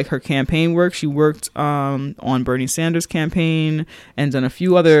to like her campaign work, she worked on Bernie Sanders' campaign and done a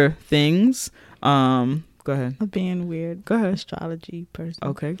few other things. Go ahead. I'm being weird. Go ahead. Astrology person.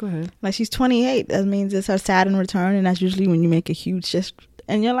 Okay, go ahead. Like, she's 28. That means it's her Saturn return, and that's usually when you make a huge shift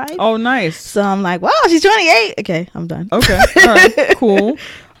in your life. Oh, nice. So I'm like, wow, she's 28. Okay, I'm done. Okay, all right, cool.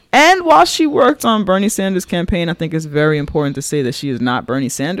 And while she worked on Bernie Sanders' campaign, I think it's very important to say that she is not Bernie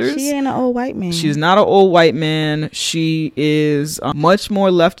Sanders. She ain't an old white man. She's not an old white man. She is much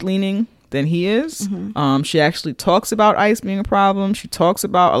more left-leaning than he is. She actually talks about ICE being a problem. She talks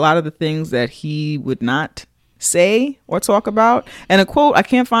about a lot of the things that he would not say or talk about. And a quote, I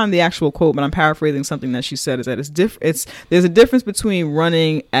can't find the actual quote, but I'm paraphrasing something that she said, is that there's a difference between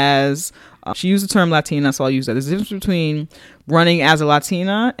running as she used the term Latina, so I'll use that. There's a difference between running as a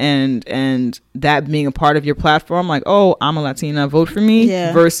Latina and that being a part of your platform, like, oh, I'm a Latina, vote for me,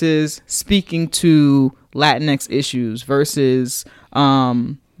 versus speaking to Latinx issues, versus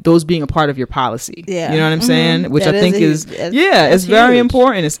those being a part of your policy. You know what I'm saying? Which that I think is it's very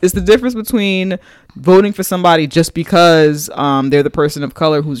important. It's the difference between voting for somebody just because they're the person of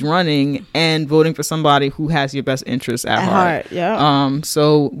color who's running and voting for somebody who has your best interests at heart.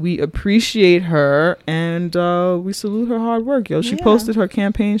 So we appreciate her and we salute her hard work. She posted her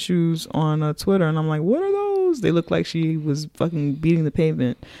campaign shoes on Twitter, and I'm like, what are those? They look like she was fucking beating the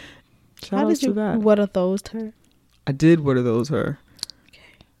pavement. How did you what are those her? I did what are those her.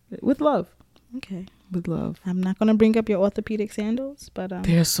 With love. Okay. With love. I'm not going to bring up your orthopedic sandals, but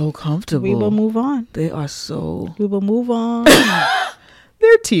they're so comfortable. We will move on. They are so... We will move on.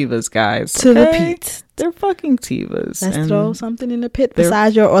 They're Tevas, guys. To the pit. They're fucking Tevas. Let's throw something in the pit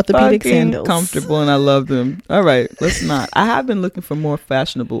besides your orthopedic sandals. Comfortable, and I love them. All right, let's not. I have been looking for more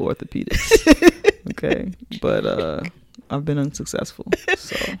fashionable orthopedics. Okay, but I've been unsuccessful.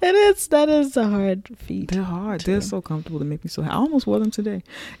 So that is a hard feat. They're hard. They're so comfortable. They make me so happy. I almost wore them today.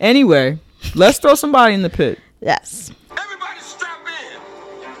 Anyway, let's throw somebody in the pit. Yes. Everybody strap in.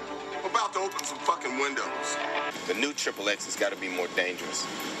 We're about to open some fucking windows. The new Triple X has got to be more dangerous,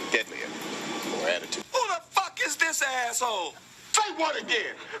 deadlier, more attitude. Who the fuck is this asshole? Say what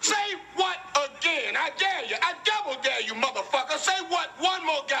again? Say what again? I dare you. I double dare you, motherfucker. Say what one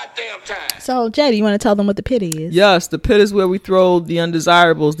more goddamn time. So, Jay, do you want to tell them what the pit is? Yes, the pit is where we throw the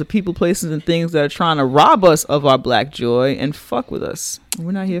undesirables, the people, places, and things that are trying to rob us of our black joy and fuck with us.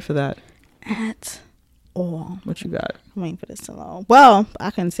 We're not here for that. At all. What you got? I'm waiting for this to load. Well,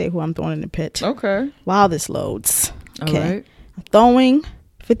 I can say who I'm throwing in the pit. Okay. While this loads. Okay. All right. I'm throwing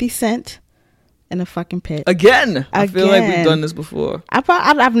 50 Cent in a fucking pit again. I feel like we've done this before.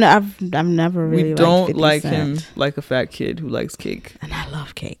 I've never really. We don't like Cent. him like a fat kid who likes cake, and I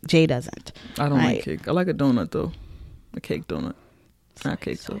love cake. Jay doesn't. I don't like cake. I like a donut though, a cake donut, not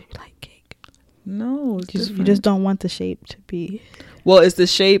cake so though. You like cake? No, you just don't want the shape to be. Well, it's the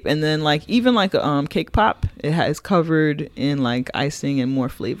shape, and then like even like a cake pop, it is covered in like icing and more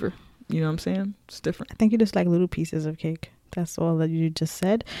flavor. You know what I'm saying? It's different. I think you just like little pieces of cake. That's all that you just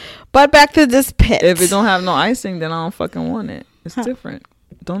said. But back to this pit. If it don't have no icing, then I don't fucking want it. It's different.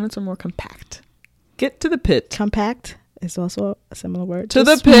 Donuts are more compact. Get to the pit. Compact is also a similar word. To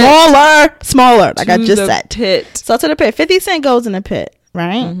just the pit. Smaller, like I just said. Pit. So to the pit. 50 Cent goes in the pit,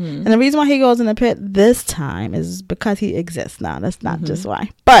 right? And the reason why he goes in the pit this time is because he exists. Now, that's not just why.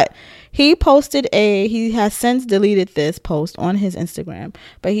 But he posted he has since deleted this post on his Instagram.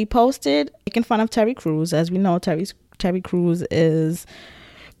 But he posted making fun of Terry Crews. As we know, Terry Crews is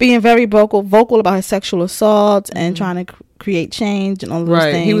being very vocal about his sexual assault and trying to create change and all those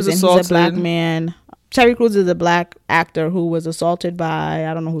things. He was assaulted. He's a black man. Terry Crews is a black actor who was assaulted by,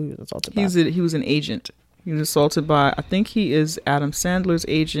 I don't know who he was assaulted by. He was an agent. He was assaulted by, I think he is Adam Sandler's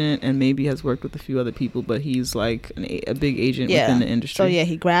agent and maybe has worked with a few other people, but he's like a big agent within the industry. So yeah,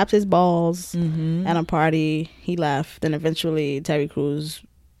 he grabbed his balls at a party. He left. Then eventually Terry Crews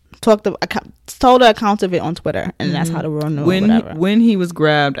told the account of it on Twitter, and that's how the world knew. When he was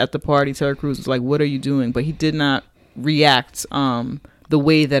grabbed at the party, Terry Crews was like, "What are you doing?" But he did not react the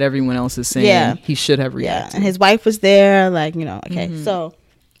way that everyone else is saying he should have reacted. Yeah, and his wife was there, like, you know. Okay, so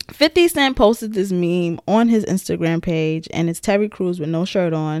 50 Cent posted this meme on his Instagram page, and it's Terry Crews with no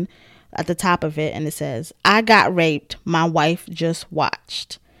shirt on at the top of it, and it says, "I got raped. My wife just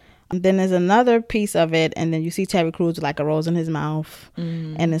watched." And then there's another piece of it, and then you see Terry Crews with like a rose in his mouth,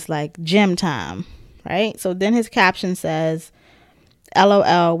 and it's like gym time, right? So then his caption says,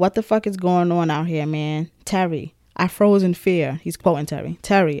 "LOL, what the fuck is going on out here, man? Terry, I froze in fear." He's quoting Terry.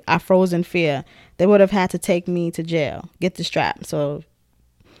 "Terry, I froze in fear. They would have had to take me to jail. Get the strap." So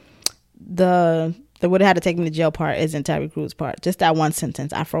the would have had to take me to jail part isn't Terry Crews' part. Just that one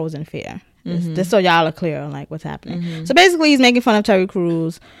sentence, "I froze in fear." Just so y'all are clear on like what's happening. So basically he's making fun of Terry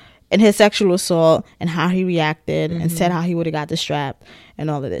Crews and his sexual assault and how he reacted and said how he would have got the strap and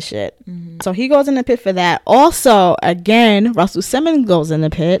all of this shit. So he goes in the pit for that. Also, again, Russell Simmons goes in the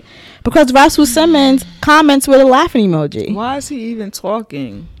pit because Russell Simmons comments with a laughing emoji. Why is he even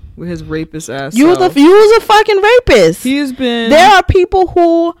talking with his rapist ass? You was a fucking rapist. He's been. There are people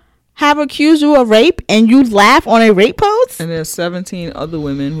who have accused you of rape and you laugh on a rape post, and there's 17 other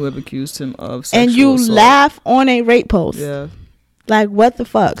women who have accused him of sexual and you assault. laugh on a rape post. Yeah. Like, what the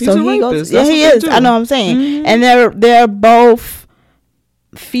fuck? He's so a he rapist. goes, That's yeah, he what they is. do. I know what I'm saying. And they're both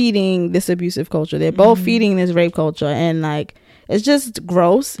feeding this abusive culture. They're both feeding this rape culture, and like, it's just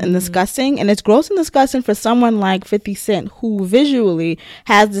gross and disgusting. And it's gross and disgusting for someone like 50 Cent, who visually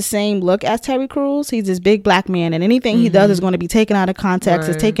has the same look as Terry Crews. He's this big black man, and anything he does is going to be taken out of context,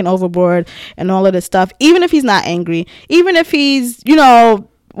 is taken overboard, and all of this stuff. Even if he's not angry, even if he's, you know,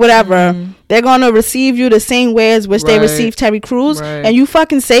 whatever, they're going to receive you the same way as which they receive Terry Crews, and you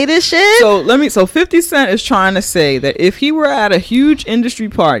fucking say this shit. So 50 Cent is trying to say that if he were at a huge industry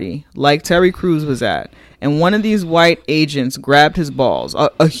party like Terry Crews was at, and one of these white agents grabbed his balls,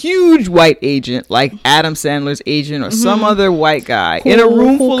 a huge white agent like Adam Sandler's agent or some other white guy in a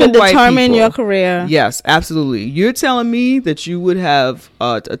room full of white people, determine your career. Yes, absolutely. You're telling me that you would have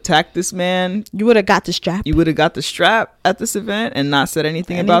attacked this man? You would have got the strap. You would have got the strap at this event and not said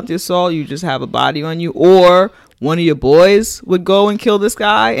anything about the assault? You just have a body on you? Or one of your boys would go and kill this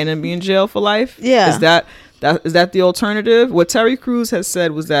guy and then be in jail for life? Yeah. Is that the alternative? What Terry Crews has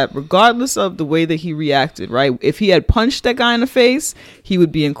said was that regardless of the way that he reacted, right? If he had punched that guy in the face, he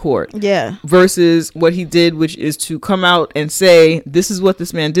would be in court. Yeah. Versus what he did, which is to come out and say, "This is what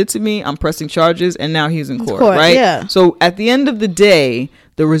this man did to me. I'm pressing charges," and now he's in court, right? Yeah. So at the end of the day,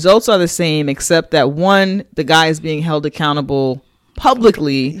 the results are the same, except that one, the guy is being held accountable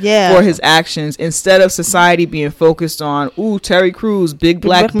publicly for his actions instead of society being focused on, ooh, Terry Crews, big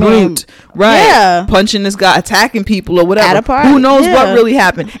black brute, right? Punching this guy, attacking people or whatever. At a party. Who knows what really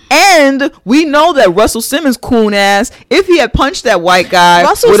happened? And we know that Russell Simmons, coon ass, if he had punched that white guy,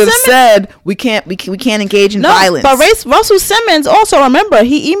 would have said, we can't engage in violence. But Russell Simmons also, remember,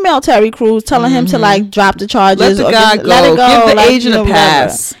 he emailed Terry Crews telling him to like drop the charges. Let the guy go. Let it go. Give the agent a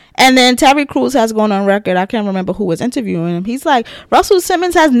pass. And then Terry Crews has gone on record. I can't remember who was interviewing him. He's like, Russell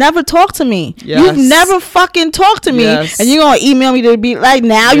Simmons has never talked to me. You've never fucking talked to me. And you're going to email me to be like,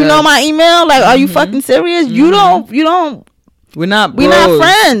 now you know my email? Like, are you fucking serious? You don't. We're not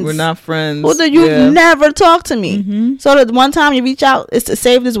friends. We're not friends. Well, you've never talked to me. So the one time you reach out is to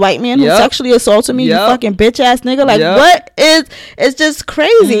save this white man who sexually assaulted me, you fucking bitch ass nigga. Like, what is, it's just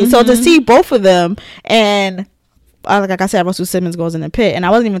crazy. So to see both of them, and like I said, Russell Simmons goes in the pit, and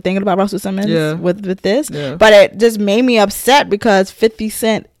I wasn't even thinking about Russell Simmons with this, but it just made me upset because 50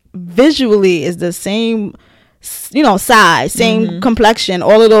 Cent visually is the same, you know, size, same complexion,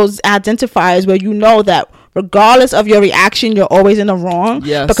 all of those identifiers where you know that regardless of your reaction, you're always in the wrong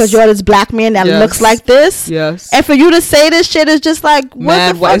because you're this black man that looks like this. And for you to say this shit is just like,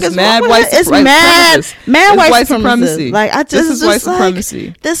 what the fuck is wrong with it? It's mad white supremacy. Like, I just, this is white supremacy.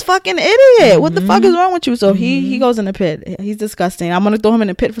 Like, this fucking idiot. What the fuck is wrong with you? So he goes in the pit. He's disgusting. I'm gonna throw him in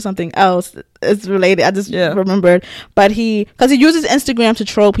the pit for something else. It's related. I just remembered. But because he uses Instagram to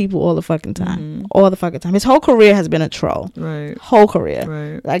troll people all the fucking time. All the fucking time. His whole career has been a troll. Right. Whole career.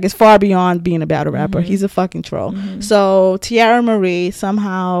 Right. Like, it's far beyond being a battle rapper. He's a fucking troll. So Tiara Marie,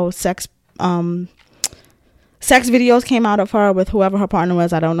 somehow sex videos came out of her with whoever her partner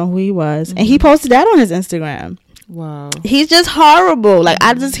was. I don't know who he was. And he posted that on his Instagram. Wow. He's just horrible. Like,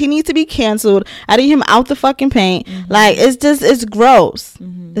 he needs to be canceled. I need him out the fucking paint. Like, it's gross.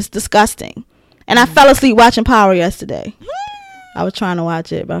 It's disgusting. And I fell asleep watching Power yesterday. I was trying to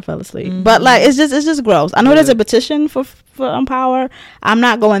watch it, but I fell asleep. But like, it's just gross. I know there's a petition for Power. I'm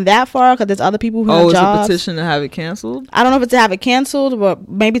not going that far because there's other people who have jobs. It's a petition to have it canceled. I don't know if it's to have it canceled, but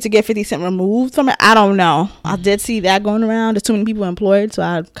maybe to get 50 Cent removed from it. I don't know. I did see that going around. There's too many people employed, so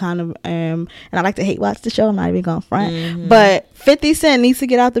I kind of and I like to hate watch the show. I'm not even going front, but 50 Cent needs to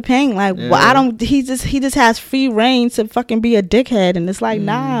get out the paint. Like, well, I don't. He just has free reign to fucking be a dickhead, and it's like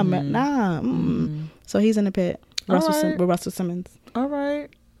nah, man, nah. So he's in the pit. With Russell Simmons. All right.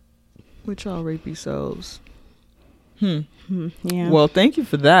 With y'all rapey selves. Yeah. Well, thank you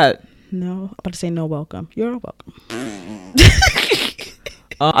for that. No, I'm about to say no welcome. You're welcome.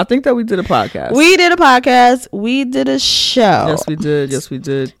 I think that we did a podcast. We did a podcast. We did a show. Yes, we did. Yes, we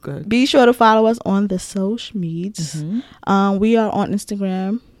did. Go ahead. Be sure to follow us on the social medias. We are on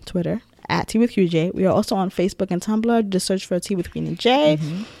Instagram, Twitter, at Tea with QJ. We are also on Facebook and Tumblr. Just search for Tea with Queen and J.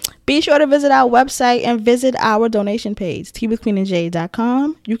 Be sure to visit our website and visit our donation page,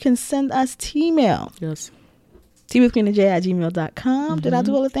 teawithqueenandj.com. You can send us tea-mail. Yes. teawithqueenandj@gmail.com. Did I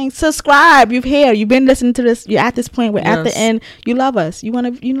do all the things? Subscribe. You've been listening to this. You're at this point. We're at the end. You love us. You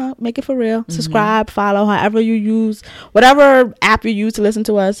want to, make it for real. Subscribe, follow, however you use, whatever app you use to listen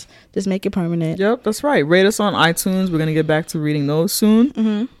to us, just make it permanent. Yep, that's right. Rate us on iTunes. We're going to get back to reading those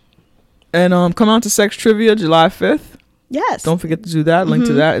soon. And come out to Sex Trivia July 5th. Yes. Don't forget to do that. Link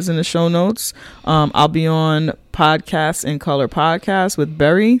to that is in the show notes. I'll be on Podcasts in Color podcast with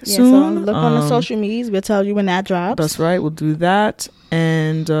Berry soon. So look on the social medias. We'll tell you when that drops. That's right. We'll do that.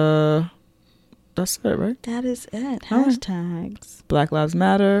 And that's it, right? That is it. Hashtags. Black Lives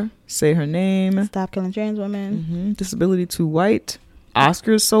Matter. Say her name. Stop killing trans women. Disability Too White.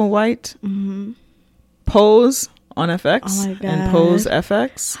 Oscars So White. Pose on FX. Oh my God. And Pose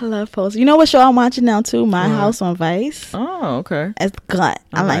FX. I love Pose. You know what show I'm watching now too? My House on Vice. Oh, okay. It's good.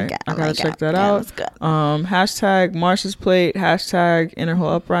 I like it. I gotta check that out. It's good. Hashtag Marsha's Plate. Hashtag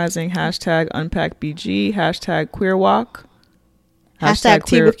Interhole Uprising. Hashtag Unpack BG. Hashtag Queer Walk. Hashtag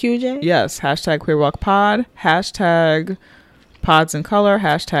Tea with QJ. Yes. Hashtag Queer Walk Pod. Hashtag Pods in Color.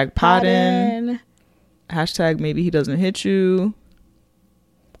 Hashtag Poddin. Hashtag Maybe He Doesn't Hit You.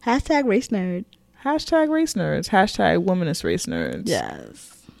 Hashtag Race Nerd. Hashtag Race Nerds. Hashtag Womanist Race Nerds.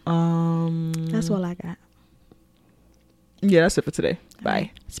 Yes. That's all I got. Yeah, that's it for today.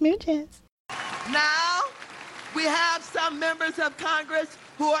 Bye. Smooches. Now, we have some members of Congress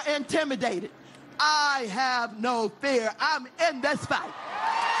who are intimidated. I have no fear. I'm in this fight.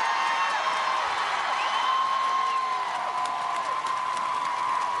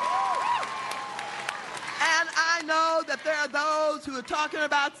 And I know that there are those who are talking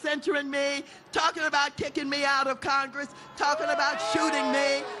about censuring me, talking about kicking me out of Congress, talking about shooting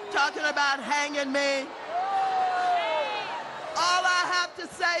me, talking about hanging me. All I have to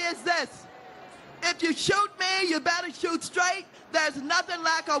say is this. If you shoot me, you better shoot straight. There's nothing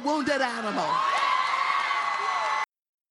like a wounded animal.